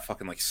 somehow he got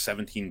fucking like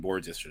 17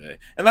 boards yesterday,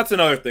 and that's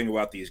another thing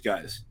about these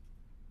guys.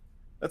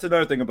 That's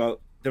another thing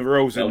about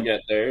DeRozan, They'll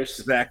get theirs.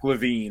 Zach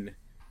LaVine,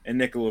 and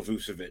Nikola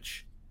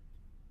Vucevic.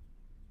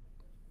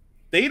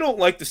 They don't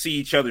like to see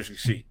each other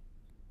succeed.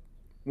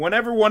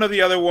 Whenever one of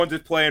the other ones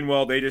is playing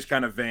well, they just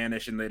kind of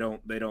vanish, and they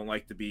don't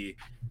like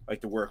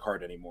to work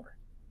hard anymore.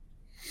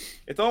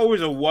 It's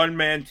always a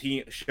one-man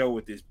team show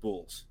with these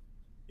Bulls,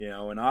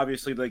 and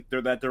obviously, like,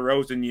 they're that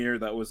DeRozan year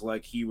that was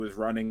like he was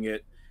running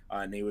it,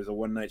 and he was a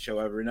one-night show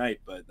every night,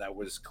 but that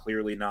was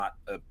clearly not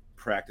a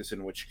practice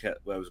in which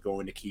I was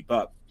going to keep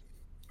up.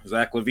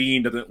 Zach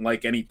LaVine doesn't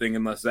like anything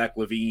unless Zach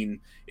LaVine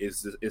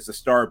is the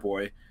star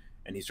boy,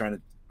 and he's trying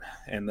to.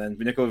 And then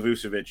Nikola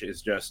Vucevic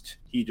is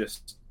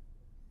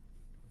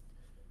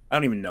I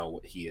don't even know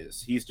what he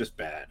is. He's just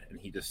bad,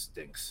 and he just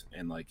stinks.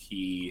 And, like,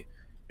 he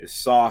is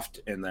soft,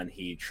 and then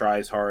he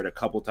tries hard a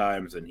couple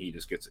times, and he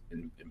just gets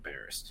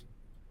embarrassed.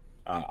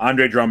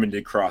 Andre Drummond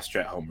did cross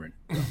Chet Holmgren.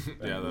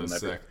 Yeah, that was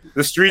sick.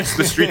 The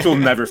streets will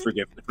never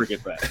forget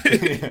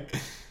that.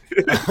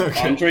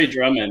 Okay. Andre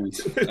Drummond,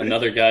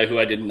 another guy who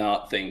I did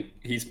not think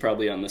he's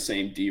probably on the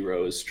same D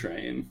Rose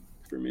train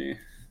for me.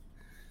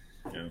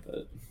 Yeah.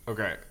 But.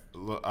 Okay,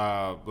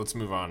 let's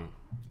move on.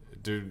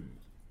 Do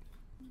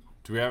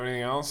we have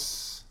anything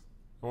else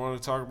I want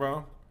to talk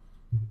about?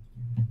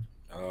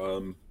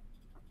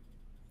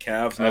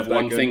 Cavs. I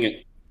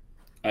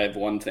have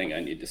one thing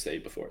I need to say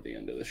before the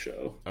end of the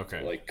show.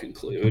 Okay. Like,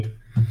 conclude.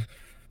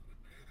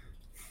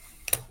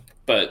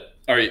 But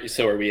are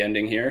we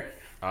ending here?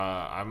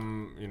 I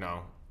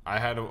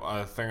had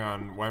a thing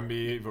on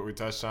Wemby, but we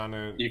touched on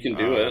it. You can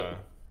do it.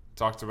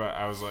 Talked about.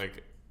 I was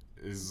like,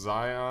 is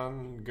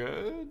Zion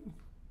good?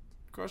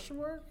 Question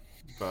mark?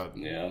 But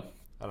Yeah.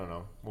 I don't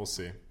know. We'll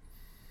see.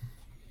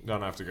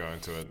 Don't have to go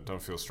into it.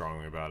 Don't feel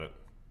strongly about it.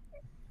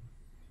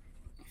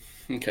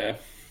 Okay.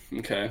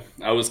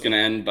 I was gonna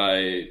end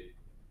by,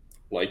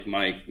 like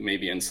Mike,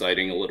 maybe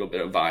inciting a little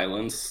bit of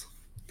violence.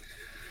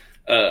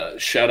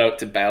 Shout out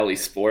to Bally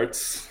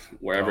Sports,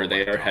 wherever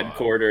they are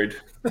headquartered.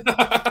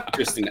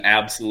 Just an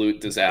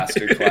absolute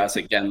disaster class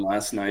again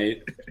last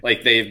night.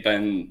 Like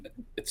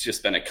it's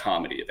just been a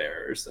comedy of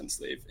errors since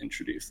they've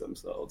introduced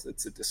themselves.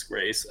 It's a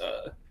disgrace.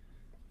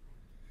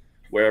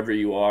 Wherever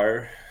you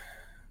are,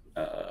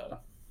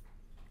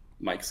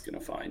 Mike's gonna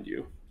find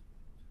you.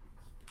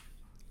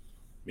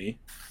 Me?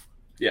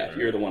 Yeah, all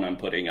you're right. The one I'm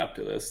putting up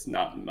to this,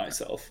 not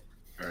myself.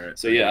 All right.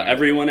 So yeah,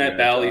 everyone at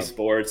Bally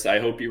Sports, I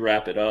hope you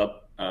wrap it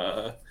up.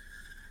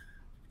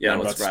 Yeah,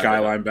 let's wrap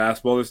Skyline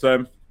basketball this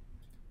time.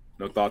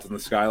 No thoughts on the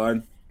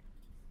Skyline?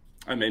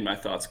 I made my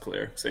thoughts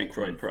clear. St.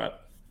 Croix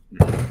Prep.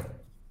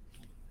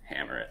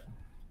 Hammer it.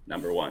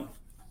 Number 1.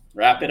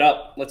 Wrap it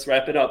up. Let's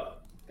wrap it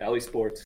up. Bally Sports.